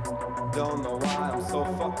 Hey, don't know why I'm so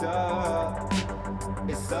fucked up.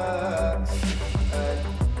 It sucks. Hey.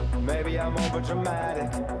 Maybe I'm over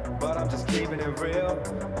dramatic, but I'm just keeping it real.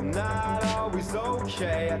 I'm not always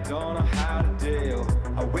okay, I don't know how to deal.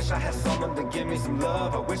 I wish I had someone to give me some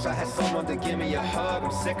love. I wish I had someone to give me a hug.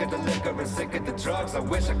 I'm sick of the liquor and sick of the drugs. I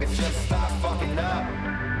wish I could just stop fucking up.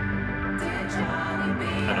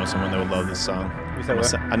 I know someone that would love this song. You said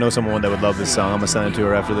what? I know someone that would love this song. I'm gonna send it to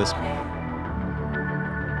her after this. Let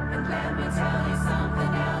me tell you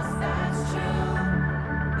something else that's true.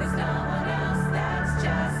 There's no one else that's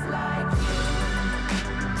just like you.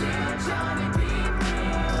 Dear Johnny, be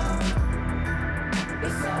real.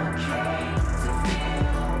 It's okay to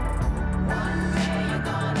feel. One day you're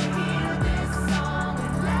gonna hear this song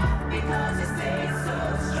and laugh because you stay so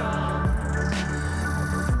strong.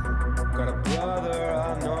 Got a brother,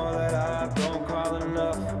 I know that I don't call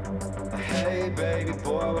enough. Hey baby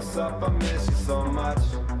boy, what's up? I miss you so much.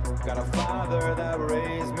 Got a father that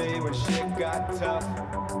raised me when shit got tough.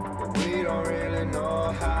 But we don't really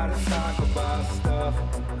know how to talk about stuff.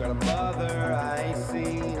 Got a mother I ain't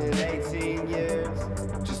seen in 18 years.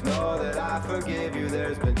 Just know that I forgive you,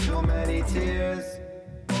 there's been too many tears.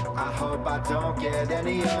 I hope I don't get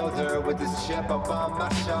any older with this chip up on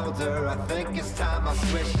my shoulder. I think it's time I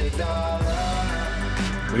switched it all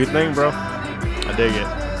up. What do you think, bro? I dig it.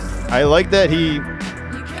 I like that he.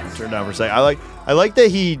 Turn it down for a sec. I like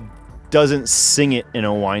that he doesn't sing it in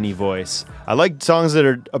a whiny voice. I like songs that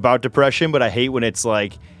are about depression, but I hate when it's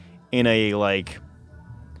like in a like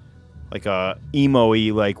a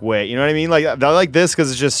emo-y like way. You know what I mean? Like I like this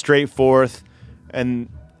because it's just straightforward. And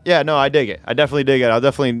yeah, no, I dig it. I definitely dig it. I'll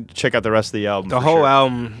definitely check out the rest of the album. The whole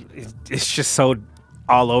album, it's just so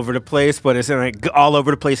all over the place, but it's in all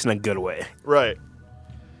over the place in a good way. Right.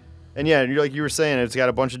 And yeah, like you were saying, it's got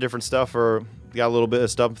a bunch of different stuff, or got a little bit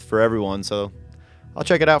of stuff for everyone. So I'll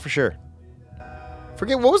check it out for sure.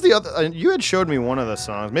 Forget what was the other. You had showed me one of the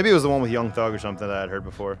songs. Maybe it was the one with Young Thug or something that I'd heard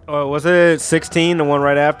before. Oh, was it 16, the one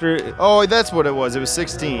right after? Oh, that's what it was. It was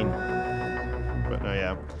 16. But no,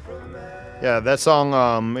 yeah. Yeah, that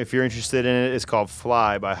song, if you're interested in it, it's called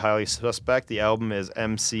Fly by Highly Suspect. The album is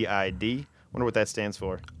MCID. Wonder what that stands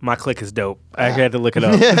for. My clique is dope. I actually had to look it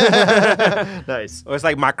up. Nice. Or it's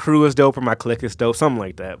like my crew is dope or my clique is dope, something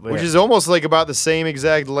like that. But Which is almost like about the same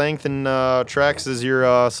exact length and tracks as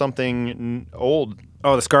your something old.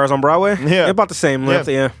 Oh, the Scars on Broadway? Yeah. They're about the same length,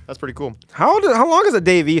 yeah. That's pretty cool. How long is the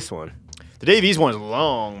Dave East one? The Dave East one is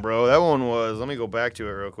long, bro. That one was, let me go back to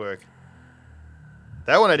it real quick.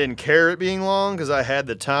 That one I didn't care it being long because I had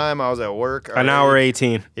the time. I was at work. An hour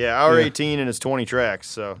 18. Yeah, hour 18 and it's 20 tracks,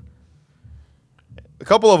 so. A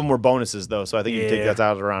couple of them were bonuses though, so I think you can take that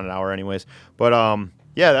out around an hour anyways. But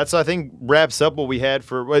Yeah, that's I think wraps up what we had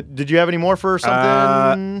for. What did you have any more for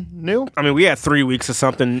something new? I mean, we had 3 weeks of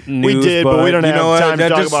something new. We did, but we don't have time to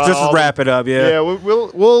talk about just all wrap it up. Yeah. Yeah,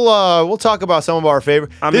 we'll talk about some of our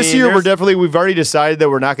favorite. This year we've already decided that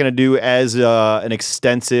we're not going to do as an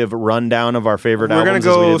extensive rundown of our favorite albums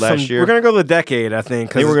as we did last year. We're gonna go the decade, I think,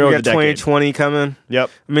 because we're we going got the decade. 2020 coming. Yep.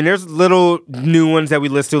 I mean, there's little new ones that we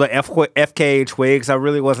listen to, like FKA Twigs. I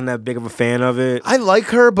really wasn't that big of a fan of it. I like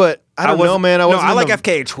her, but I don't know, man. I like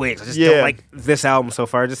FKA Twigs. I just don't like this album so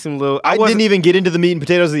far. It just seemed a little. I didn't even get into the meat and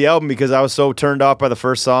potatoes of the album because I was so turned off by the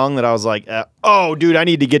first song that I was like, oh, dude, I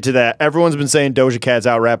need to get to that. Everyone's been saying Doja Cat's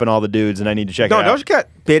out rapping all the dudes, and I need to check it out. No, Doja Cat,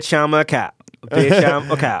 bitch, I'm a cat. Bitch,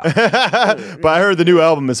 I'm a cow. But I heard the new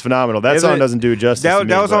album is phenomenal. That song doesn't do it justice. That to me,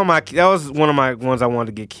 that was one of my ones I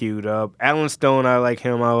wanted to get queued up. Alan Stone, I like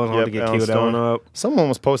him. I wanted to get Alan queued Stone. up. Someone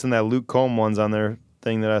was posting that Luke Combs ones on their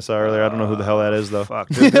thing that I saw earlier. I don't know who the hell that is though. Fuck,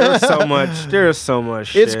 there's so much. There's so much.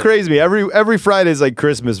 Shit. It's crazy. Every Friday is like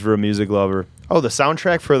Christmas for a music lover. Oh, the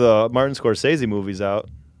soundtrack for the Martin Scorsese movie's out.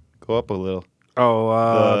 Go up a little. Oh,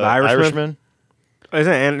 the Irishman. Is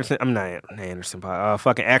that Anderson? I'm not Anderson.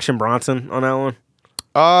 Fucking Action Bronson on that one.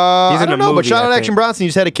 I in don't the know, but movie, shout I out think. Action Bronson. He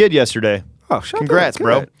just had a kid yesterday. Oh, shut Congrats, up.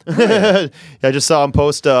 bro. Good. Yeah, I just saw him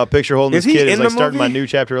post a picture holding Is his he kid. in He's like the starting my movie? new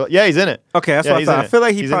chapter. Yeah, he's in it. Okay, that's Yeah, what I he's thought. in I it. feel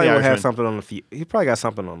like he He's in probably The would have Irishman. something on the feet. He probably got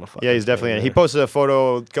something on the fucking. Yeah, he's definitely in it. thing, He posted a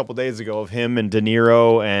photo a couple days ago of him and De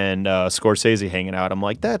Niro and Scorsese hanging out. I'm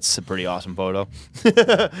like, that's a pretty awesome photo.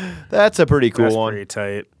 That's a pretty cool That's one. pretty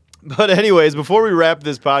tight. But anyways, before we wrap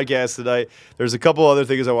this podcast tonight, there's a couple other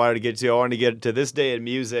things I wanted to get to. I wanted to get to this day in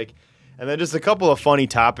music, and then just a couple of funny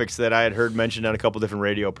topics that I had heard mentioned on a couple different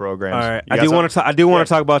radio programs. All right, You I got do want to. something? I do want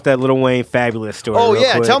to talk about that Lil Wayne Fabulous story. Oh real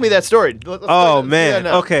yeah, quick. tell me that story. Oh man.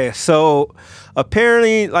 Okay, so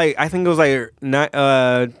apparently, like I think it was like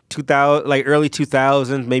 2000, like early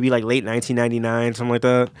 2000s, maybe like late 1999, something like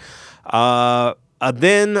that. A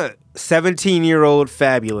then 17-year-old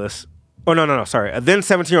Fabulous. Oh no, sorry. A then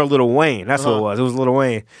 17-year-old Lil Wayne. That's what it was. It was Lil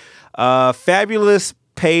Wayne. Fabulous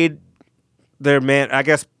paid their man. I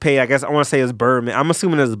want to say it's Birdman. I'm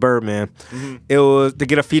assuming it's Birdman. Mm-hmm. It was to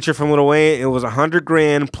get a feature from Lil Wayne. It was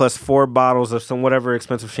 $100,000 plus 4 bottles of some whatever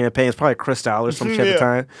expensive champagne. It's probably Cristal or some shit at the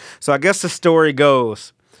time. So I guess the story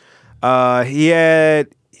goes,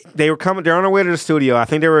 they're on their way to the studio. I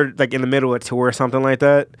think they were like in the middle of a tour or something like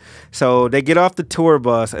that. So they get off the tour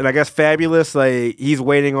bus, and I guess Fabulous, like he's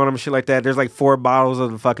waiting on them, shit like that. There's like 4 bottles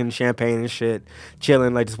of the fucking champagne and shit,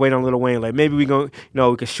 chilling, like just waiting on Lil Wayne. Like maybe we can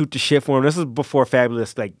shoot the shit for him. This is before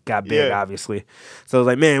Fabulous like got big, obviously. So it was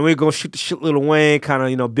like, man, we're gonna shoot the shit, Lil Wayne,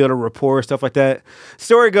 kind of build a rapport, stuff like that.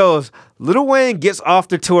 Story goes, Lil Wayne gets off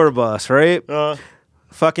the tour bus, right?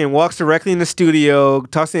 Fucking walks directly in the studio,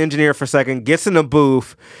 talks to the engineer for a second, gets in the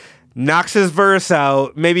booth, knocks his verse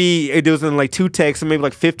out. Maybe it was in like 2 takes, so maybe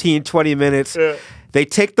like 15, 20 minutes. Yeah. They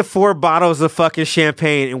take the 4 bottles of fucking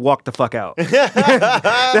champagne and walk the fuck out.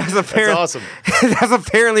 That's awesome. That's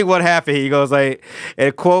apparently what happened. He goes like,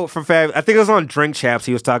 a quote from Fab. I think it was on Drink Champs.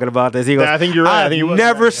 He was talking about this. He goes, I think you're right. I've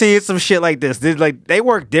never seen some shit like this. They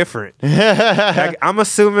work different. Like, I'm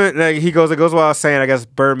assuming. Like, it goes while I was saying. I guess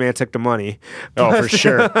Birdman took the money. Oh, for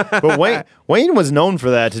sure. But Wayne was known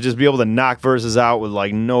for that, to just be able to knock verses out with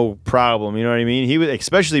like no problem. You know what I mean? He was,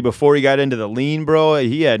 especially before he got into the lean, bro.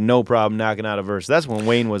 He had no problem knocking out a verse. That's when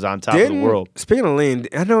Wayne was on top of the world. Speaking of lean,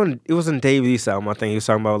 I know it was in Dave East album. I think he was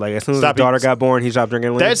talking about like as soon as his daughter got born, he stopped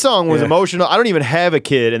drinking lean. That song was emotional. I don't even have a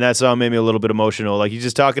kid, and that song made me a little bit emotional. Like he's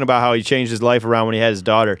just talking about how he changed his life around when he had his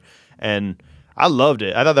daughter, and I loved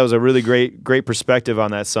it. I thought that was a really great perspective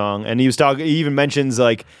on that song. And he even mentions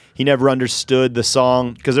like he never understood the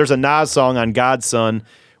song, because there's a Nas song on Godson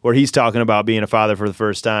where he's talking about being a father for the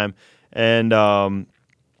first time, and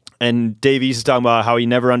Dave East is talking about how he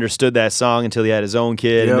never understood that song until he had his own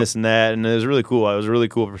kid and this and that, and it was really cool. It was a really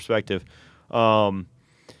cool perspective. So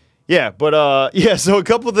a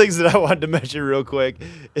couple of things that I wanted to mention real quick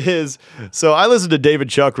is, so I listen to David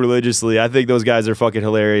Chuck religiously. I think those guys are fucking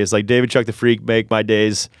hilarious. Like David Chuck the Freak make my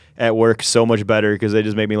days at work so much better because they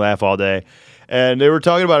just make me laugh all day. And they were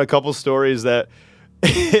talking about a couple stories that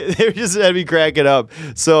they just had me cracking up.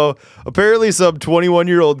 So apparently some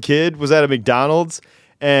 21-year-old kid was at a McDonald's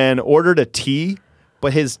and ordered a tea,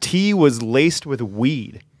 but his tea was laced with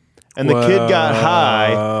weed. And the kid got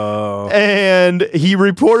high, and he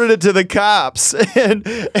reported it to the cops. And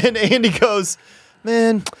Andy goes,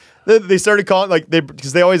 man, They started calling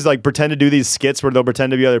because they always like pretend to do these skits where they'll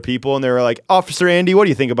pretend to be other people, and they were like, "Officer Andy, what do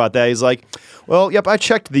you think about that?" He's like, "Well, yep, I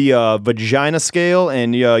checked the vagina scale,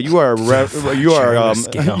 and you are he's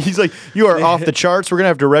like, you are off the charts. We're gonna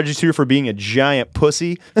have to register you for being a giant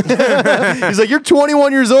pussy." He's like, "You're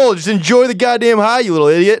 21 years old. Just enjoy the goddamn high, you little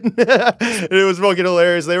idiot." And it was fucking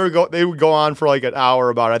hilarious. They would go on for like an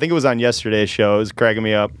hour about it. I think it was on yesterday's show. It was cracking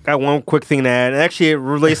me up. Got one quick thing to add. Actually, it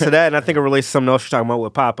relates to that, and I think it relates to something else you're talking about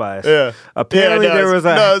with Popeye. Yeah. Apparently Yeah, it there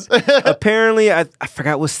does. was apparently I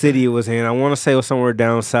forgot what city it was in. I want to say it was somewhere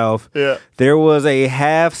down south. Yeah. There was a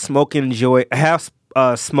half smoked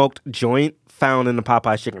joint found in the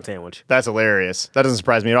Popeye chicken sandwich. That's hilarious. That doesn't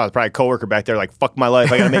surprise me at all. It's probably a coworker back there like, fuck my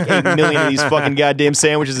life. I gotta make 8 million of these fucking goddamn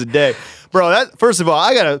sandwiches a day. Bro, that first of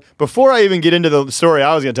all, before I even get into the story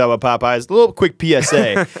I was gonna talk about Popeyes, a little quick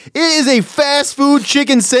PSA. It is a fast food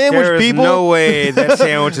chicken sandwich, There is people. no way that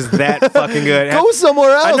sandwich is that fucking good. Go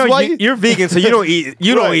somewhere else. I know Why you're vegan, so you don't eat it.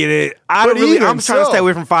 You don't Right. eat it. I But don't really. even I'm trying to so. stay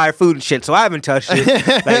away from fried food and shit, so I haven't touched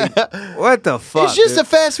it. Like, what the fuck? It's just dude? a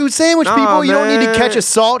fast food sandwich, Nah, people. You don't need to man. catch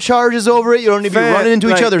assault charges over it. You don't need to be running into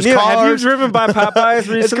each Like, other's Neil, cars. Have you driven by Popeyes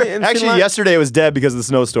recently? and seen, Actually, like, yesterday it was dead because of the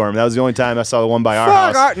snowstorm. That was the only time I saw the one by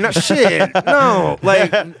our Fuck, house. no, shit. No.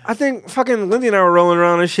 Like, I think fucking Lindsay and I were rolling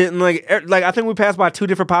around and shit, and like I think we passed by 2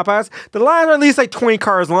 different Popeyes. The lines are at least like 20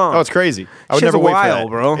 cars long. Oh, it's crazy. I would Shit's never wait for wild,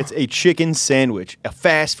 that. bro. It's a chicken sandwich, a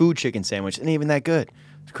fast food chicken sandwich. It ain't even that good.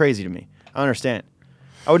 It's crazy to me. I don't understand.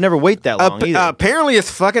 I would never wait that long either. Apparently,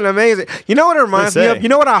 it's fucking amazing. You know what it reminds me say. of? You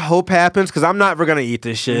know what I hope happens? Because I'm not ever going to eat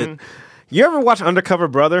this shit. You ever watch Undercover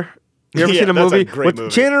Brother? You ever Yeah, seen a that's a movie great with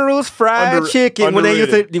movie. General's Fried Chicken when they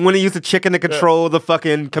underrated. used the chicken to control the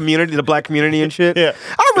fucking community, the black community and shit? Yeah.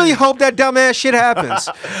 I really hope that dumbass shit happens.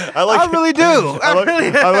 I really do.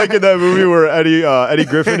 I like in that movie where Eddie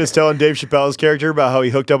Griffin is telling Dave Chappelle's character about how he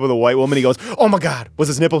hooked up with a white woman. He goes, "Oh my God, was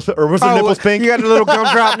his nipples nipples pink?" You got the little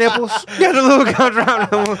gumdrop nipples. You got the little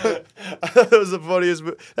gumdrop nipples. That was the funniest.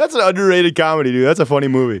 That's an underrated comedy, dude. That's a funny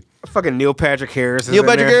movie. Fucking Neil Patrick Harris. Neil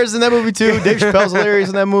Patrick Harris is in that movie too. Dave Chappelle's hilarious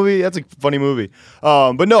in that movie. That's a funny movie.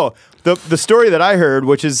 But no, the story that I heard,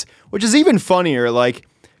 which is even funnier. Like,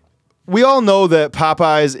 we all know that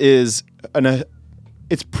Popeyes is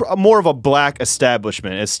more of a black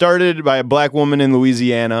establishment. It started by a black woman in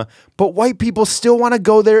Louisiana, but white people still want to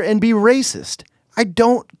go there and be racist. I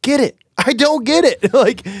don't get it.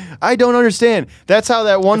 Like, I don't understand. That's how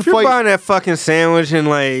that one If you're fight. buying that fucking sandwich and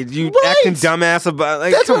like you Right. acting dumbass about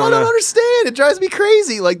like That's come what I on don't now. understand. It drives me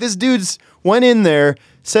crazy. Like, this dude's went in there,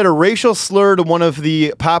 said a racial slur to one of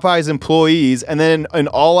the Popeyes employees, and then an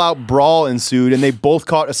all-out brawl ensued, and they both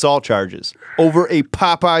caught assault charges over a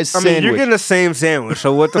Popeyes I sandwich. mean, you're getting the same sandwich,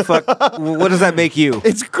 so what the fuck? What does that make you?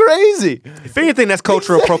 It's crazy. If anything, that's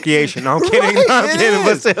cultural appropriation. No, I'm kidding. Right, No, I'm it kidding.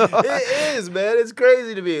 But is. still. It is, man. It's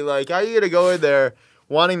crazy to me. Like, how you gonna go in there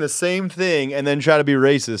wanting the same thing and then try to be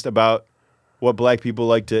racist about what black people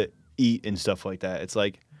like to eat and stuff like that? It's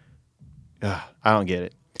like, I don't get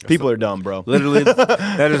it. People are dumb, bro. Literally,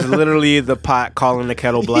 that is literally the pot calling the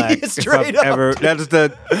kettle black. Yeah, straight up. That is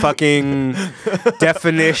the fucking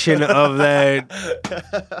definition of that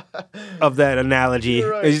analogy.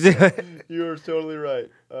 You're right. You are totally right.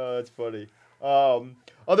 That's funny.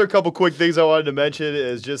 Other couple quick things I wanted to mention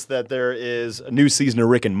is just that there is a new season of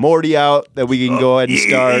Rick and Morty out that we can go ahead and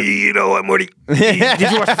start. You know what, Morty? Did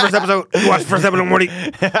you watch the first episode? You watched the first episode, Morty?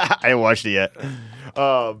 I haven't watched it yet.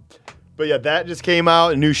 But yeah, that just came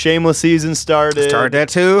out. A new Shameless season started. Started that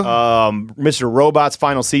too. Mr. Robot's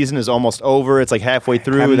final season is almost over. It's like halfway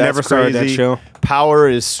through. I've That's never started that crazy. show. Power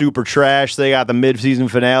is super trash. They got the mid-season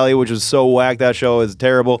finale, which was so whack. That show is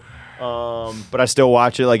terrible. But I still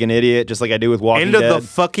watch it like an idiot, just like I do with Walking End of Dead. the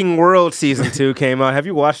fucking World season 2 came out. Have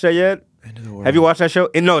you watched that yet? Have you watched that show?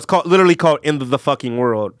 No, it's literally called End of the Fucking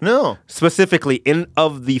World. No. Specifically, End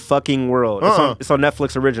of the Fucking World. It's on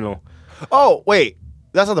Netflix original. Oh, wait.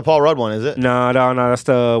 That's not the Paul Rudd one, is it? No. That's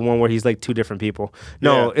the one where he's like 2 different people.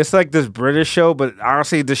 No, Yeah. it's like this British show, but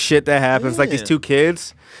honestly, the shit that happens, like these Yeah. 2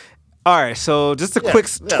 kids. All right, so just a quick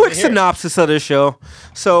yeah, quick here. synopsis of this show.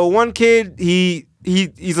 So one kid, he's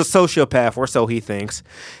a sociopath, or so he thinks.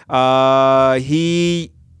 I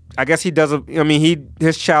guess he does.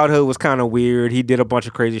 His childhood was kind of weird. He did a bunch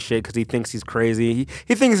of crazy shit because he thinks he's crazy.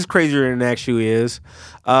 He thinks he's crazier than he actually is.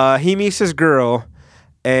 He meets this girl,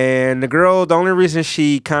 And the girl, the only reason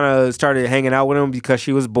she kind of started hanging out with him because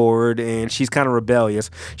she was bored and she's kind of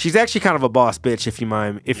rebellious. She's actually kind of a boss bitch, if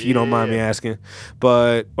you don't mind me asking,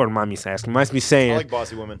 mind me saying. I like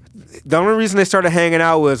bossy women. The only reason they started hanging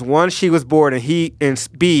out was one, she was bored, and he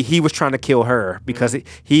was trying to kill her because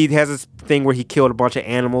he has this thing where he killed a bunch of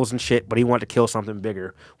animals and shit, but he wanted to kill something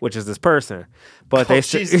bigger, which is this person. But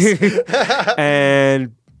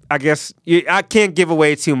and I guess I can't give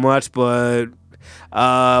away too much, but.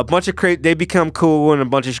 A bunch of they become cool and a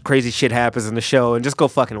bunch of crazy shit happens in the show, and just go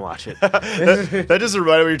fucking watch it. That just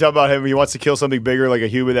reminded me when you're talking about him. He wants to kill something bigger, like a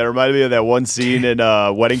human. That reminded me of that one scene in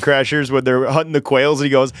Wedding Crashers when they're hunting the quails, and he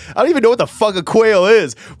goes, "I don't even know what the fuck a quail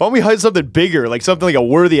is. Why don't we hunt something bigger, like something like a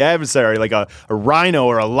worthy adversary, like a rhino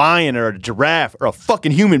or a lion or a giraffe or a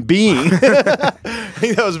fucking human being?" I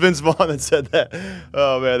think that was Vince Vaughn that said that.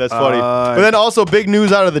 Oh man, that's funny. But then also big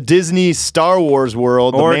news out of the Disney Star Wars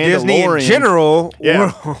world, or Disney in general.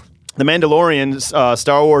 Yeah, The Mandalorian,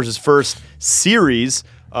 Star Wars' first series,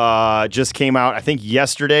 just came out, I think,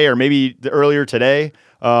 yesterday or maybe earlier today.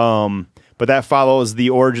 But that follows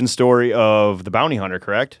the origin story of the bounty hunter,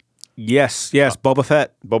 correct? Yes, Boba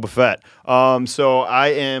Fett. Boba Fett. So I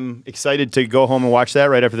am excited to go home and watch that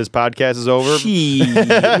right after this podcast is over. Me too.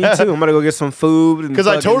 I'm gonna go get some food. Because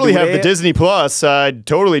I totally have the Disney Plus. I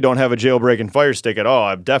totally don't have a jailbreak and fire stick at all.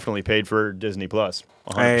 I've definitely paid for Disney Plus.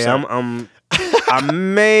 100%. Hey, I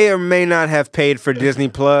may or may not have paid for Disney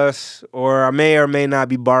Plus, or I may or may not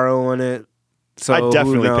be borrowing it. So I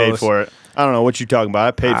definitely paid for it. I don't know what you're talking about.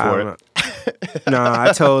 I paid for it. No,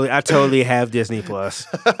 I totally have Disney Plus.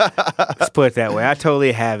 Let's put it that way. I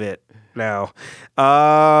totally have it now.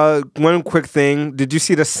 One quick thing. Did you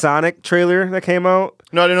see the Sonic trailer that came out?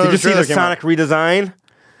 No, I didn't know. Did you see the Sonic redesign?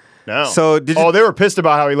 No. So did you? Oh, they were pissed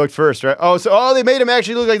about how he looked first, right? They made him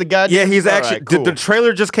actually look like the goddamn. Yeah, he's actually. Right, cool. The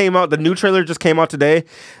trailer just came out. The new trailer just came out today.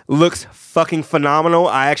 Looks fucking phenomenal.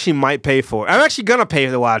 I actually might pay for it. I'm actually gonna pay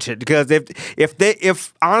to watch it because if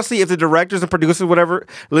the directors and producers, whatever,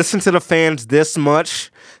 listen to the fans this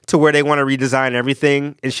much to where they want to redesign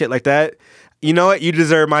everything and shit like that, you know what? You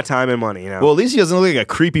deserve my time and money. You know? Well, at least he doesn't look like a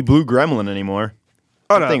creepy blue gremlin anymore.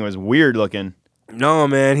 That thing was weird looking. No,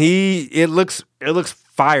 man. It looks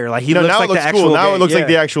fire. Like he looks now like it looks the actual. Cool. Now it looks like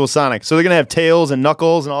the actual Sonic. So they're gonna have tails and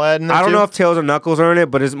knuckles and all that in there. I don't too? know if tails or knuckles are in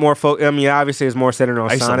it, but it's more. Obviously, it's more centered on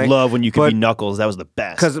Sonic. I used to love when you could be Knuckles. That was the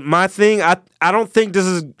best. Because my thing, I don't think this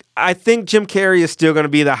is. I think Jim Carrey is still gonna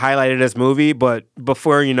be the highlight of this movie, but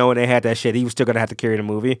before when they had that shit, he was still gonna have to carry the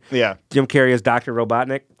movie. Yeah, Jim Carrey is Dr.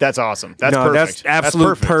 Robotnik. That's awesome. That's perfect. That's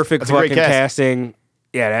absolute perfect That's fucking casting.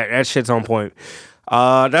 Yeah, that shit's on point.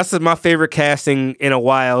 That's my favorite casting in a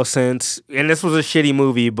while since, and this was a shitty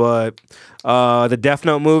movie, but the Death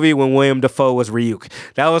Note movie when William Dafoe was Ryuk.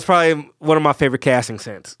 That was probably one of my favorite casting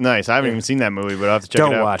since. Nice. I haven't even seen that movie, but I'll have to check it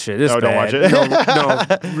out. Don't watch it. It's bad. Don't watch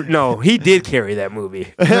it. No, he did carry that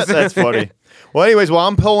movie. That's funny. Well, anyways, while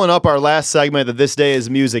I'm pulling up our last segment of This Day is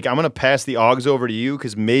Music, I'm going to pass the aux over to you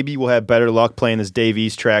because maybe we'll have better luck playing this Dave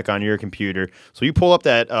East track on your computer. So you pull up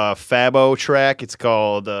that Fabo track. It's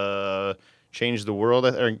called Change the World,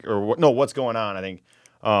 What's Going On, I think,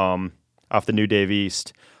 off the new Dave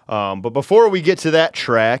East. But before we get to that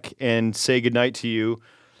track and say goodnight to you,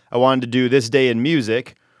 I wanted to do This Day in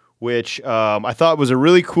Music, which I thought was a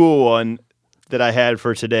really cool one that I had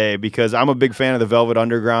for today because I'm a big fan of the Velvet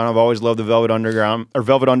Underground. I've always loved the Velvet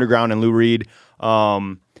Underground and Lou Reed.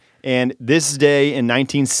 And this day in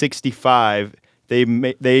 1965,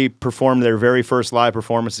 they performed their very first live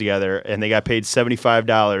performance together, and they got paid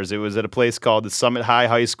 $75. It was at a place called the Summit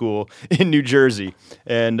High School in New Jersey.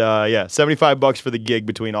 And $75 for the gig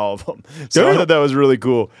between all of them. So I thought that was really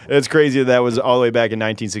cool. And it's crazy that was all the way back in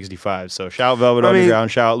 1965. So shout out Velvet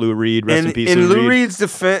Underground, shout out Lou Reed, rest in peace. In Lou Reed's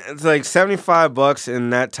defense, it's like $75 in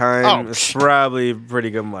that time is probably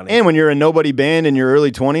pretty good money. And when you're a nobody band in your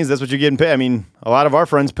early 20s, that's what you're getting paid. I mean, a lot of our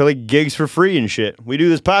friends play gigs for free and shit. We do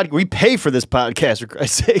this we pay for this podcast, for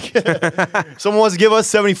Christ's sake. Someone wants to give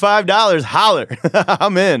us $75, holler.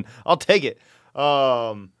 I'm in. I'll take it.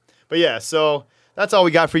 But yeah, so that's all we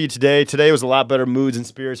got for you today. Today was a lot better moods and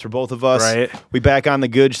spirits for both of us. Right. We back on the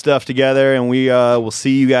good stuff together, and we will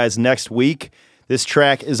see you guys next week. This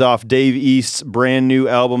track is off Dave East's brand new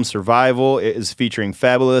album, Survival. It is featuring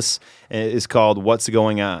Fabulous, and it is called What's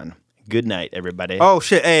Going On. Good night, everybody. Oh,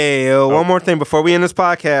 shit. Hey, one more thing before we end this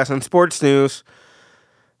podcast on sports news.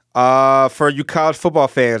 For you college football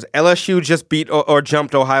fans, LSU just beat or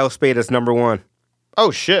jumped Ohio State as number 1.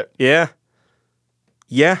 Oh, shit. Yeah.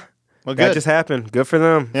 Well, that just happened. Good for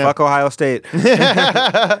them. Yeah. Fuck Ohio State. Good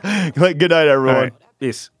night, everyone. All right.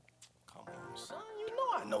 Peace. Son, you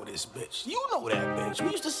know I know this. this bitch. You know that bitch.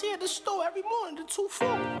 We used to see her at the store every morning, the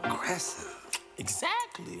 2-4. Aggressive.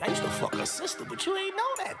 Exactly. I used to fuck her sister, but you ain't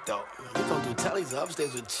know that though. We gonna do tellies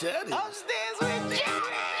upstairs with Chetty. Upstairs with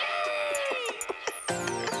Chetty.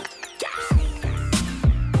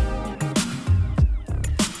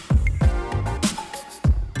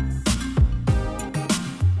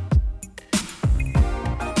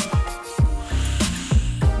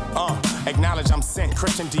 Acknowledge I'm sent.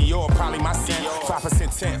 Christian Dior, probably my sin.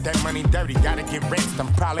 5% tint, that money dirty, gotta get rinsed.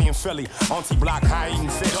 I'm probably in Philly, auntie block, high eating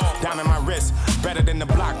fish. Down in my wrist, better than the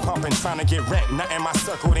block pumping, trying to get rent. Not in my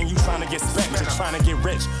circle, then you trying to get spent, just trying to get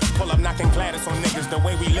rich. Pull up knocking Gladys on niggas. The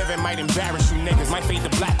way we living might embarrass you niggas. Might fade the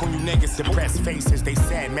black on you niggas. Depressed faces, they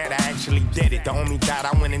sad, mad I actually did it. The homie died,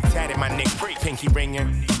 I went and tatted my neck. Pinky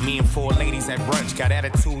ringing. Me and 4 ladies at brunch got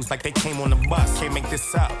attitudes like they came on the bus. Can't make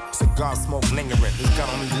this up. Cigar smoke lingering. This gun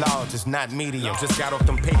only large, it's not medium. Just got off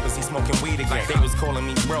them papers, he smoking weed again. They was calling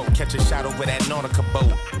me bro, catch a shot over that Nautica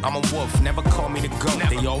boat. I'm a wolf, never call me the goat.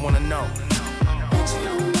 They all wanna know. But you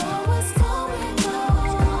don't know what's going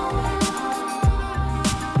on.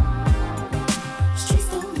 Streets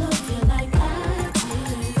don't love you like I do.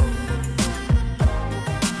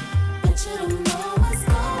 But you don't know what's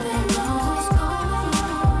going on.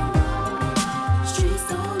 Streets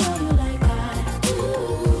don't love you like I do.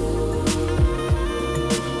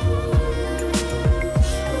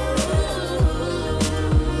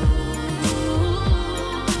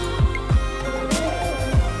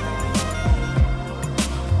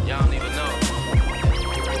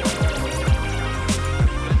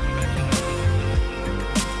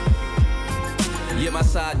 My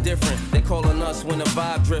side different, they calling us when the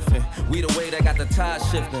vibe drifting. We the way that got the tide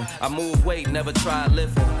shifting. I move weight, never try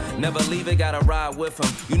lifting. Never leave it, gotta ride with them.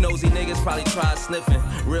 You nosy niggas probably try sniffing.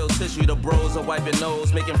 Real tissue, the bros are wiping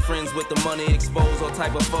nose. Making friends with the money, expose all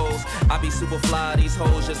type of foes. I be super fly, these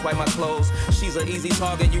hoes just wipe my clothes. She's an easy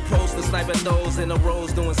target, you post the sniper those in the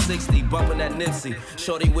rows doing 60, bumping that Nipsey.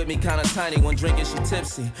 Shorty with me kinda tiny, when drinking she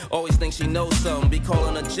tipsy. Always think she knows something, be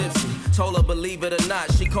calling her gypsy. Told her believe it or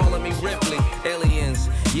not, she calling me Ripley. Aliens,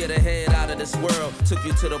 yeah, the head out of this world. Took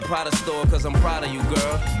you to the Prada store, cause I'm proud of you,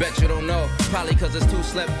 girl. Bet you don't know, probably cause it's too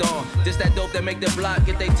slept on. This that dope that make the block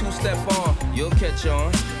get they 2-step on. You'll catch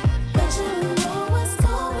on. But you